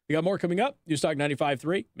 We got more coming up. News Talk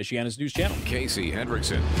 95.3, Michiana's news channel. Casey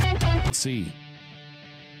Hendrickson. See.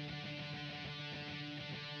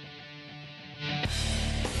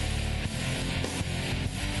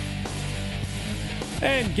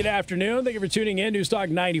 And good afternoon. Thank you for tuning in. News Talk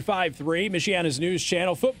 95.3, Michiana's news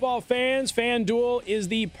channel. Football fans, FanDuel is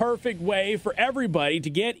the perfect way for everybody to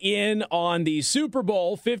get in on the Super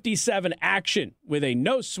Bowl 57 action with a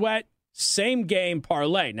no-sweat, same-game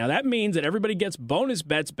parlay. Now, that means that everybody gets bonus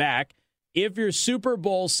bets back if your Super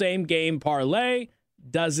Bowl same-game parlay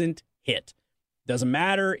doesn't hit. Doesn't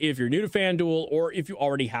matter if you're new to FanDuel or if you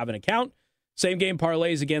already have an account. Same-game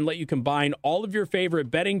parlays, again, let you combine all of your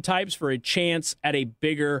favorite betting types for a chance at a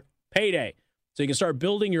bigger payday. So you can start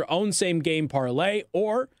building your own same-game parlay,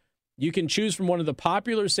 or you can choose from one of the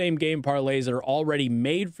popular same-game parlays that are already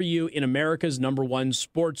made for you in America's #1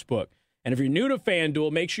 sportsbook. And if you're new to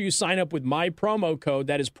FanDuel, make sure you sign up with my promo code.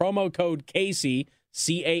 That is promo code Casey,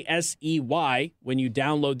 C-A-S-E-Y, when you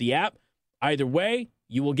download the app. Either way,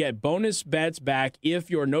 you will get bonus bets back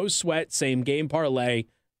if your no-sweat same-game parlay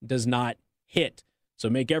does not hit. So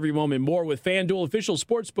make every moment more with FanDuel, official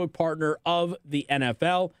sportsbook partner of the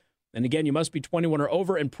NFL. And again, you must be 21 or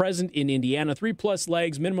over and present in Indiana. 3+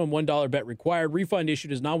 legs, minimum $1 bet required. Refund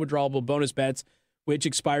issued as non-withdrawable bonus bets, which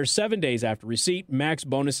expires 7 days after receipt. Max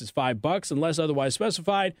bonus is $5 unless otherwise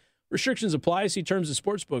specified. Restrictions apply. See terms at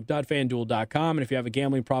sportsbook.fanduel.com. And if you have a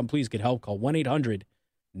gambling problem, please get help. Call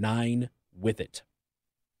 1-800-9-WITH-IT.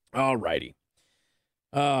 All righty.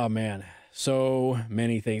 Oh, man. So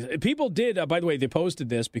many things. People did, by the way, they posted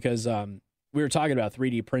this because we were talking about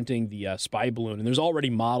 3D printing the spy balloon, and there's already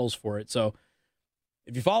models for it. So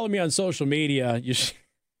if you follow me on social media, I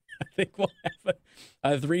think we'll have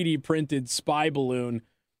a 3D printed spy balloon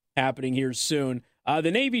happening here soon. The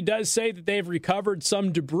Navy does say that they've recovered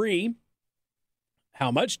some debris.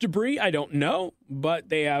 How much debris? I don't know, but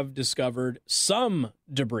they have discovered some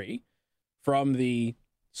debris from the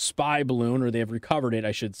spy balloon, or they have recovered it,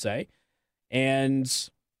 I should say. And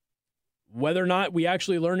whether or not we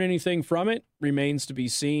actually learn anything from it remains to be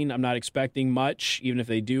seen. I'm not expecting much. Even if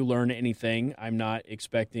they do learn anything, I'm not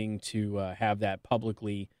expecting to have that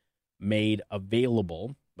publicly made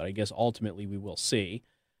available. But I guess ultimately we will see.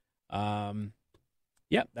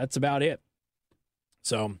 Yeah, that's about it.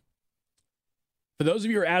 So for those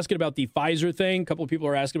of you who are asking about the Pfizer thing, a couple of people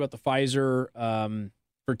are asking about the Pfizer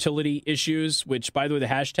fertility issues, which, by the way, the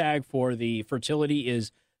hashtag for the fertility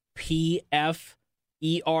is PFERTILITY,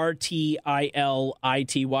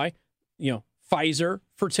 Pfizer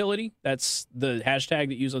fertility. That's the hashtag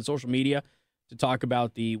that you use on social media to talk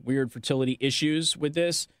about the weird fertility issues with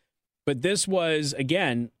this. But this was,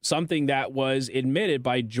 again, something that was admitted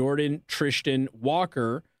by Jordan Trishton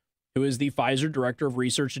Walker, who is the Pfizer Director of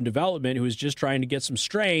Research and Development, who was just trying to get some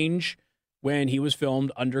strange when he was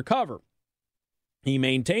filmed undercover. He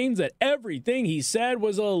maintains that everything he said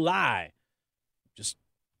was a lie.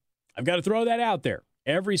 I've got to throw that out there.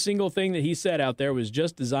 Every single thing that he said out there was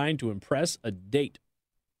just designed to impress a date.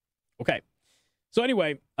 Okay. So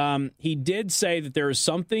anyway, he did say that there is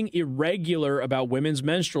something irregular about women's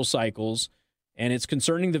menstrual cycles, and it's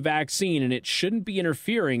concerning the vaccine, and it shouldn't be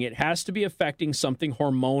interfering. It has to be affecting something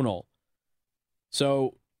hormonal.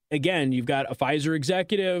 So again, you've got a Pfizer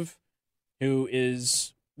executive who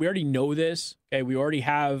is, we already know this. Okay. We already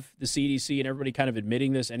have the CDC and everybody kind of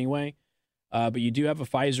admitting this anyway. But you do have a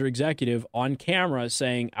Pfizer executive on camera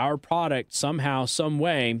saying our product somehow, some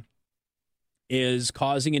way is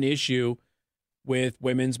causing an issue with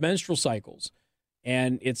women's menstrual cycles.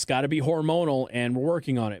 And it's got to be hormonal, and we're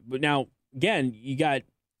working on it. But now, again, you got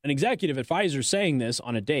an executive at Pfizer saying this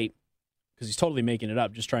on a date because he's totally making it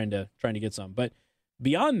up, just trying to get some. But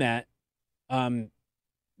beyond that,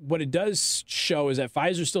 what it does show is that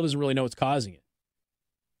Pfizer still doesn't really know what's causing it.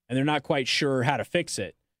 And they're not quite sure how to fix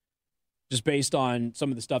it. Just based on some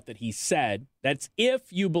of the stuff that he said. That's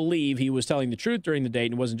if you believe he was telling the truth during the date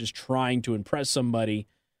and wasn't just trying to impress somebody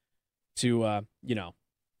to,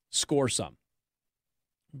 score some.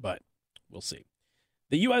 But we'll see.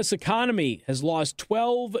 The U.S. economy has lost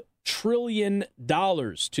 $12 trillion to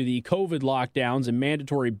the COVID lockdowns and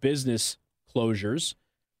mandatory business closures.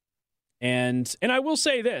 And I will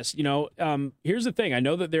say this, here's the thing. I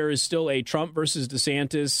know that there is still a Trump versus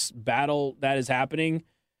DeSantis battle that is happening.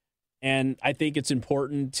 And I think it's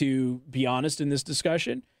important to be honest in this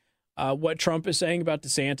discussion. What Trump is saying about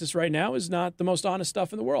DeSantis right now is not the most honest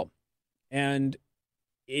stuff in the world. And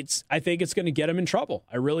I think it's going to get him in trouble.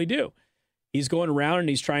 I really do. He's going around and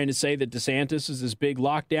he's trying to say that DeSantis is this big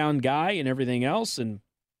lockdown guy and everything else. And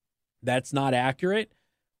that's not accurate.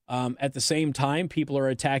 At the same time, people are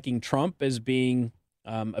attacking Trump as being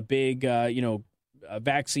a big, a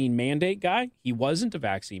vaccine mandate guy. He wasn't a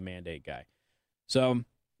vaccine mandate guy. So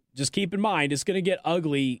just keep in mind, it's going to get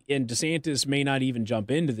ugly, and DeSantis may not even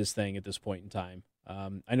jump into this thing at this point in time.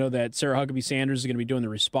 I know that Sarah Huckabee Sanders is going to be doing the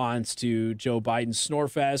response to Joe Biden's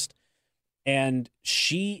Snorefest, and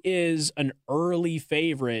she is an early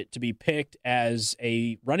favorite to be picked as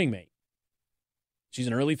a running mate. She's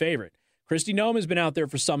an early favorite. Kristi Noem has been out there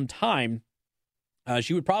for some time.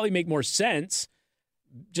 She would probably make more sense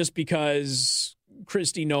just because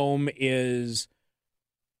Kristi Noem is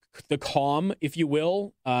the calm, if you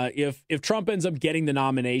will. If Trump ends up getting the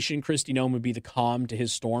nomination, Kristi Noem would be the calm to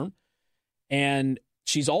his storm. And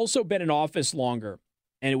she's also been in office longer.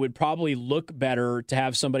 And it would probably look better to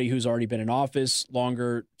have somebody who's already been in office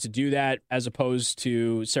longer to do that, as opposed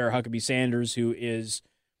to Sarah Huckabee Sanders, who is,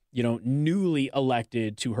 newly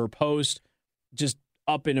elected to her post, just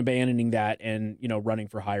up and abandoning that and, running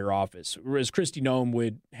for higher office. Whereas Kristi Noem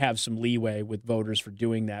would have some leeway with voters for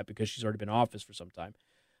doing that because she's already been in office for some time.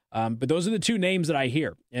 But those are the two names that I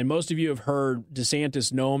hear. And most of you have heard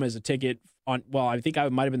DeSantis Noem as a ticket on, well, I think I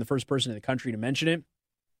might have been the first person in the country to mention it.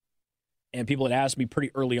 And people had asked me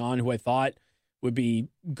pretty early on who I thought would be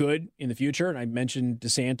good in the future. And I mentioned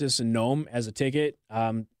DeSantis and Noem as a ticket.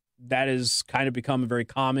 That has kind of become a very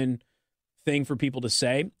common thing for people to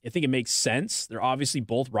say. I think it makes sense. They're obviously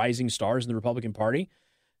both rising stars in the Republican Party.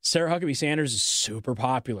 Sarah Huckabee Sanders is super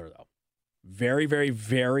popular, though. Very, very,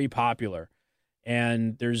 very popular.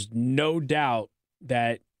 And there's no doubt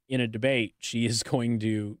that in a debate, she's going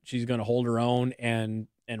to hold her own and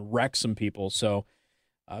wreck some people. So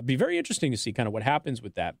it'd be very interesting to see kind of what happens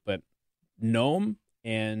with that. But Noem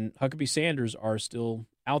and Huckabee Sanders are still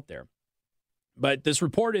out there. But this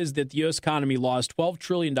report is that the U.S. economy lost $12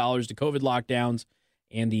 trillion to COVID lockdowns,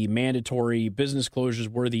 and the mandatory business closures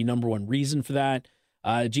were the number one reason for that.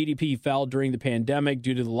 GDP fell during the pandemic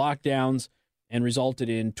due to the lockdowns and resulted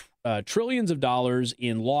in trillions of dollars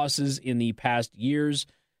in losses in the past years,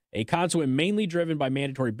 a consequence mainly driven by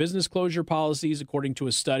mandatory business closure policies, according to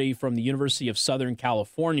a study from the University of Southern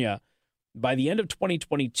California. By the end of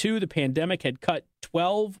 2022, the pandemic had cut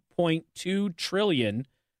 $12.2 trillion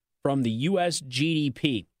from the U.S.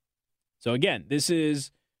 GDP. So again, this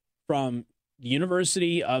is from the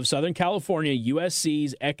University of Southern California,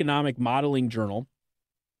 USC's Economic Modeling Journal.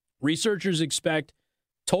 Researchers expect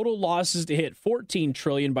total losses to hit $14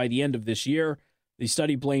 trillion by the end of this year. The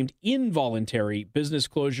study blamed involuntary business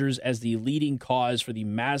closures as the leading cause for the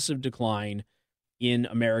massive decline in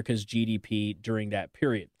America's GDP during that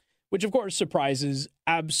period, which of course surprises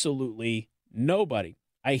absolutely nobody.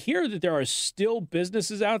 I hear that there are still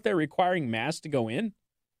businesses out there requiring masks to go in.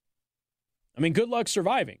 I mean, good luck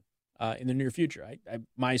surviving in the near future.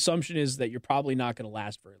 My assumption is that you're probably not going to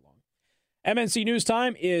last very long. MNC News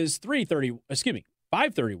Time is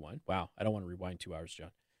 5:31. Wow, I don't want to rewind 2 hours, John.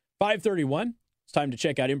 5:31. It's time to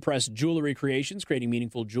check out Impress Jewelry Creations, creating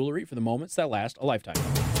meaningful jewelry for the moments that last a lifetime.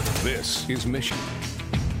 This is Michigan.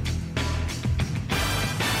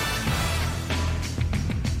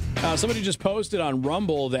 Somebody just posted on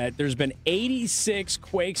Rumble that there's been 86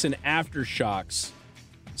 quakes and aftershocks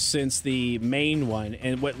since the main one.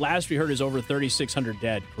 And what last we heard is over 3,600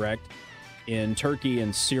 dead, correct? In Turkey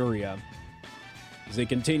and Syria, as they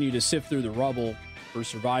continue to sift through the rubble for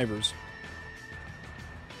survivors.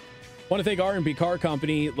 I want to thank R&B Car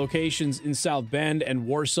Company, locations in South Bend and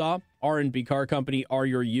Warsaw. R&B Car Company are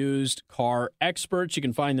your used car experts. You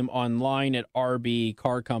can find them online at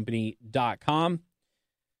rbcarcompany.com.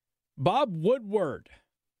 Bob Woodward,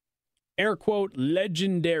 air quote,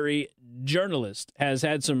 legendary journalist, has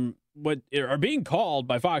had some what are being called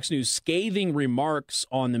by Fox News scathing remarks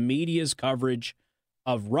on the media's coverage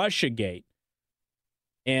of Russiagate.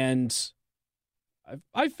 And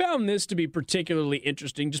I found this to be particularly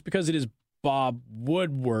interesting just because it is Bob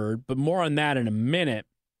Woodward, but more on that in a minute.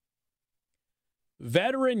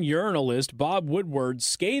 Veteran journalist Bob Woodward's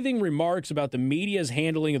scathing remarks about the media's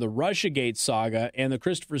handling of the Russiagate saga and the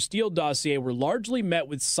Christopher Steele dossier were largely met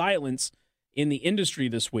with silence in the industry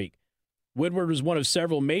this week. Woodward was one of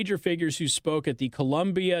several major figures who spoke at the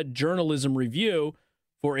Columbia Journalism Review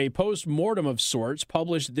for a post-mortem of sorts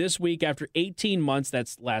published this week after 18 months,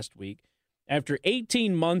 that's last week, after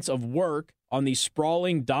 18 months of work on the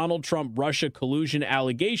sprawling Donald Trump-Russia collusion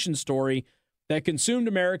allegation story that consumed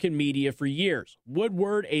American media for years.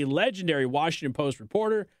 Woodward, a legendary Washington Post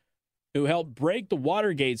reporter who helped break the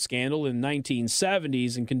Watergate scandal in the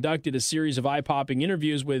 1970s and conducted a series of eye-popping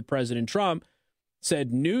interviews with President Trump,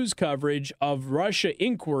 said news coverage of Russia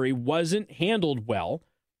inquiry wasn't handled well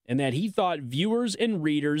and that he thought viewers and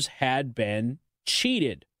readers had been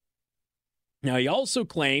cheated. Now, he also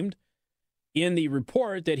claimed in the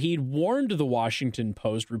report that he'd warned the Washington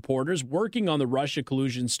Post reporters working on the Russia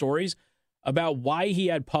collusion stories about why he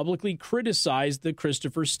had publicly criticized the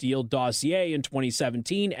Christopher Steele dossier in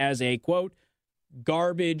 2017 as a, quote,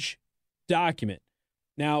 garbage document.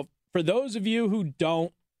 Now, for those of you who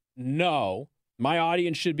don't know, my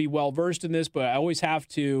audience should be well-versed in this, but I always have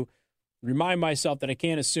to remind myself that I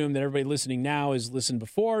can't assume that everybody listening now has listened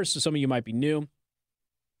before, so some of you might be new.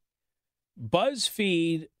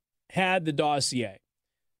 BuzzFeed had the dossier.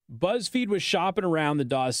 BuzzFeed was shopping around the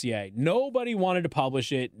dossier. Nobody wanted to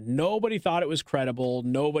publish it. Nobody thought it was credible.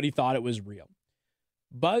 Nobody thought it was real.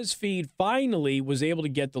 BuzzFeed finally was able to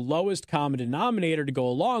get the lowest common denominator to go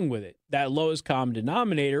along with it. That lowest common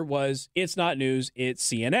denominator was, it's not news, it's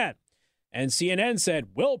CNN. And CNN said,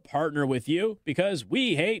 we'll partner with you because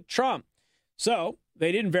we hate Trump. So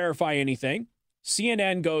they didn't verify anything.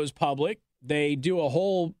 CNN goes public. They do a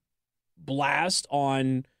whole blast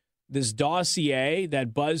on this dossier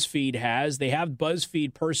that BuzzFeed has. They have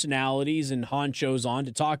BuzzFeed personalities and honchos on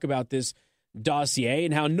to talk about this dossier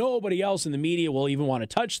and how nobody else in the media will even want to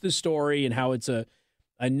touch the story and how it's a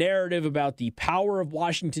narrative about the power of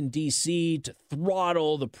Washington, D.C. to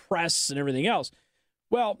throttle the press and everything else.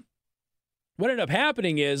 Well, what ended up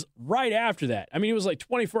happening is right after that, I mean, it was like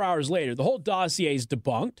 24 hours later, the whole dossier is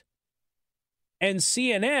debunked, and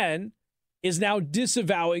CNN is now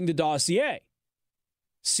disavowing the dossier.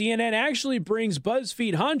 CNN actually brings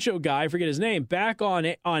BuzzFeed honcho guy, I forget his name, back on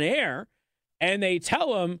air, and they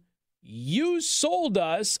tell him, you sold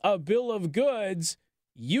us a bill of goods.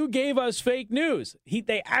 You gave us fake news.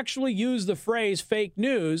 They actually used the phrase fake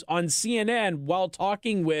news on CNN while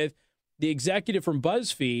talking with the executive from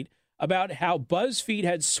BuzzFeed about how BuzzFeed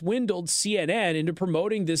had swindled CNN into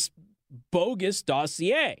promoting this bogus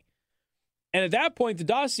dossier. And at that point, the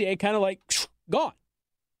dossier kind of like gone.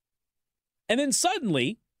 And then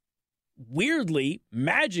suddenly, weirdly,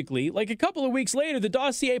 magically, like a couple of weeks later, the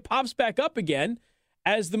dossier pops back up again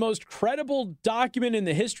as the most credible document in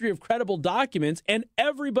the history of credible documents, and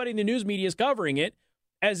everybody in the news media is covering it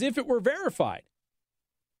as if it were verified.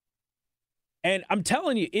 And I'm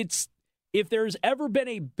telling you, if there's ever been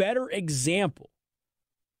a better example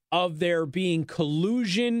of there being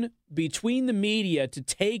collusion between the media to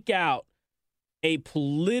take out a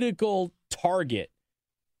political target,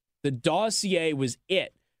 the dossier was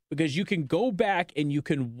it. Because you can go back and you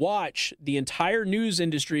can watch the entire news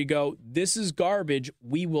industry go, this is garbage,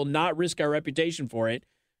 we will not risk our reputation for it,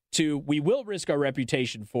 to we will risk our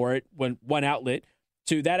reputation for it, when one outlet,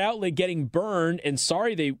 to that outlet getting burned and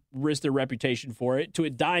sorry they risked their reputation for it, to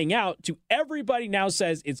it dying out, to everybody now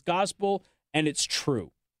says it's gospel and it's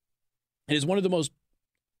true. It is one of the most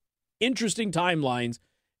interesting timelines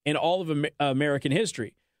in all of American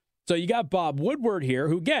history. So you got Bob Woodward here,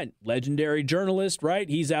 who, again, legendary journalist, right?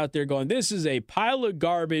 He's out there going, this is a pile of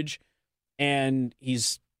garbage. And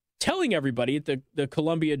he's telling everybody at the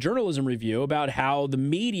Columbia Journalism Review about how the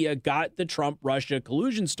media got the Trump-Russia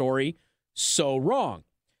collusion story so wrong.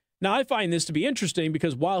 Now, I find this to be interesting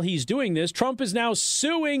because while he's doing this, Trump is now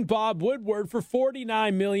suing Bob Woodward for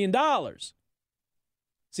 $49 million.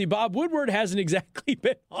 See, Bob Woodward hasn't exactly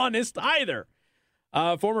been honest either.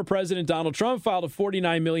 Former President Donald Trump filed a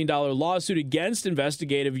 $49 million lawsuit against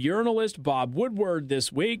investigative journalist Bob Woodward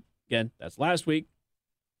this week. Again, that's last week,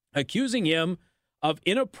 accusing him of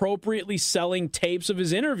inappropriately selling tapes of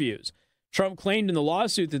his interviews. Trump claimed in the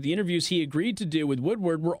lawsuit that the interviews he agreed to do with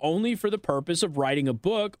Woodward were only for the purpose of writing a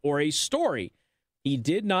book or a story. He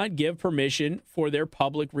did not give permission for their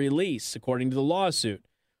public release, according to the lawsuit.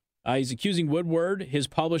 He's accusing Woodward, his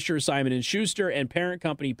publisher Simon & Schuster, and parent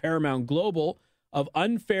company Paramount Global of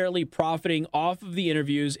unfairly profiting off of the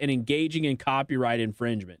interviews and engaging in copyright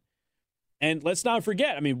infringement. And let's not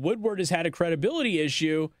forget, I mean, Woodward has had a credibility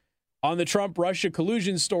issue on the Trump-Russia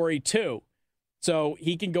collusion story, too. So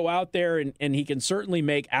he can go out there and he can certainly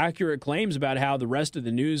make accurate claims about how the rest of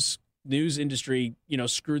the news industry,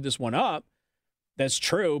 screwed this one up. That's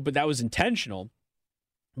true, but that was intentional.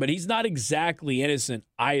 But he's not exactly innocent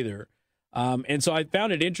either. And so I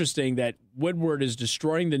found it interesting that Woodward is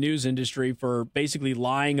destroying the news industry for basically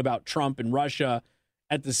lying about Trump and Russia.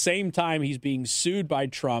 At the same time, he's being sued by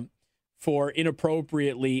Trump for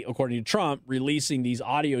inappropriately, according to Trump, releasing these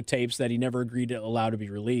audio tapes that he never agreed to allow to be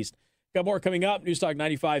released. Got more coming up. News Talk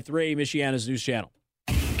 95.3, Michiana's news channel.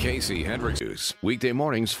 Casey Hendricks News, weekday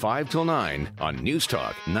mornings 5 till 9 on News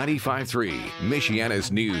Talk 95.3,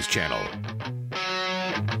 Michiana's news channel.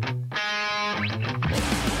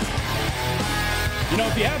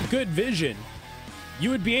 If you have good vision, you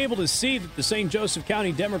would be able to see that the St. Joseph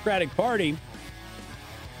County Democratic Party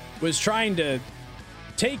was trying to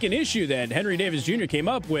take an issue that Henry Davis Jr. came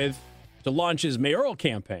up with to launch his mayoral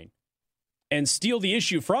campaign and steal the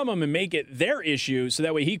issue from him and make it their issue so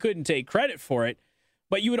that way he couldn't take credit for it.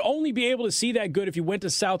 But you would only be able to see that good if you went to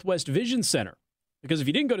Southwest Vision Center. Because if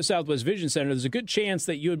you didn't go to Southwest Vision Center, there's a good chance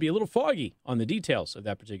that you would be a little foggy on the details of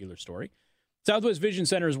that particular story. Southwest Vision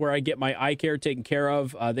Center is where I get my eye care taken care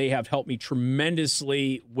of. They have helped me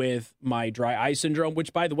tremendously with my dry eye syndrome,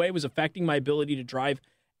 which, by the way, was affecting my ability to drive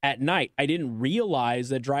at night. I didn't realize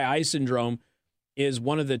that dry eye syndrome is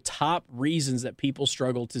one of the top reasons that people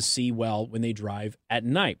struggle to see well when they drive at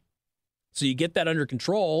night. So you get that under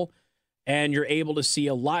control, and you're able to see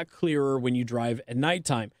a lot clearer when you drive at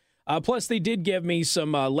nighttime. Plus, they did give me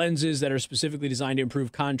some lenses that are specifically designed to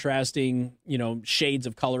improve contrasting, shades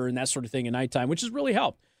of color and that sort of thing at nighttime, which has really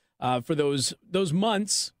helped for those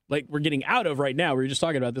months like we're getting out of right now. We were just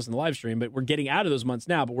talking about this in the live stream, but we're getting out of those months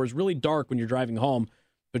now, but where it's really dark when you're driving home,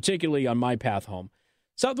 particularly on my path home.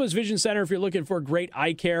 Southwest Vision Center, if you're looking for great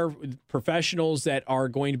eye care with professionals that are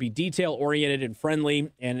going to be detail-oriented and friendly,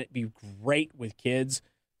 and it'd be great with kids,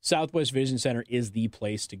 Southwest Vision Center is the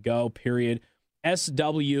place to go, period.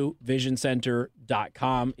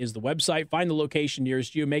 swvisioncenter.com is the website. Find the location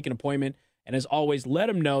nearest you, make an appointment, and as always, let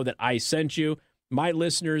them know that I sent you. My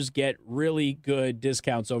listeners get really good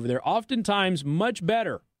discounts over there, oftentimes much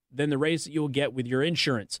better than the rates that you'll get with your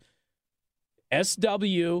insurance.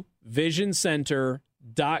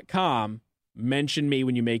 swvisioncenter.com. Mention me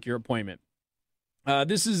when you make your appointment.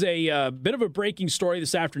 This is a bit of a breaking story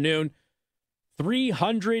this afternoon.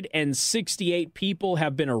 368 people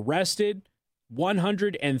have been arrested.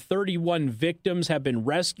 131 victims have been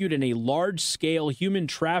rescued in a large-scale human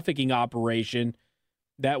trafficking operation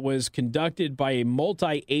that was conducted by a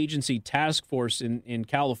multi-agency task force in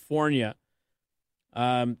California.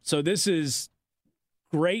 So this is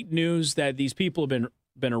great news that these people have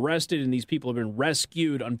been arrested and these people have been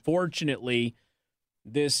rescued. Unfortunately,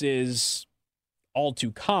 this is all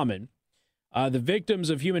too common. The victims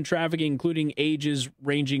of human trafficking, including ages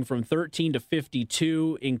ranging from 13 to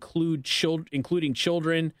 52, including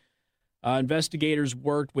children. Investigators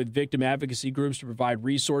worked with victim advocacy groups to provide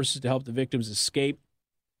resources to help the victims escape.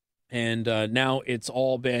 And now it's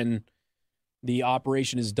all been, the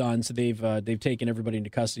operation is done, so they've taken everybody into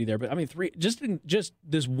custody there. But I mean, just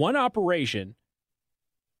this one operation,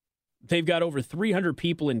 they've got over 300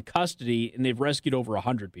 people in custody, and they've rescued over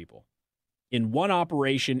 100 people. In one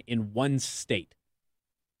operation in one state.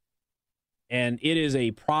 And it is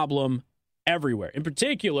a problem everywhere. In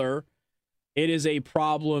particular, it is a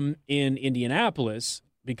problem in Indianapolis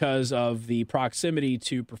because of the proximity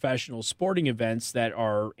to professional sporting events that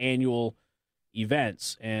are annual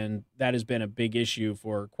events. And that has been a big issue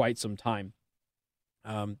for quite some time.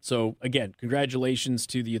 So, again, congratulations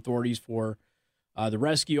to the authorities for the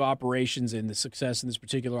rescue operations and the success in this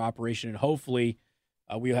particular operation, and hopefully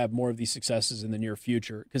we'll have more of these successes in the near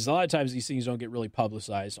future, because a lot of times these things don't get really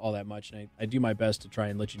publicized all that much, and I do my best to try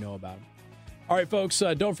and let you know about them. All right, folks,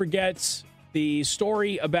 don't forget the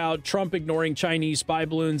story about Trump ignoring Chinese spy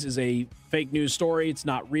balloons is a fake news story. It's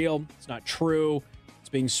not real. It's not true. It's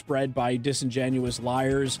being spread by disingenuous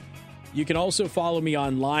liars. You can also follow me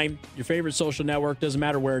online, your favorite social network, doesn't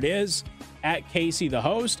matter where it is, at Casey the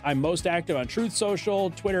Host. I'm most active on Truth Social,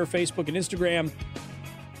 Twitter, Facebook, and Instagram.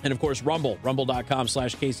 And, of course,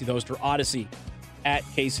 rumble.com/Casey the Host, or Odyssey at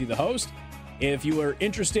Casey the Host. If you are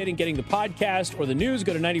interested in getting the podcast or the news,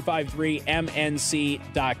 go to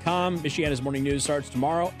 953mnc.com. Michiana's Morning News starts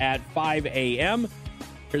tomorrow at 5 a.m.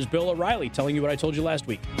 Here's Bill O'Reilly telling you what I told you last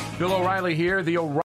week. Bill O'Reilly here. The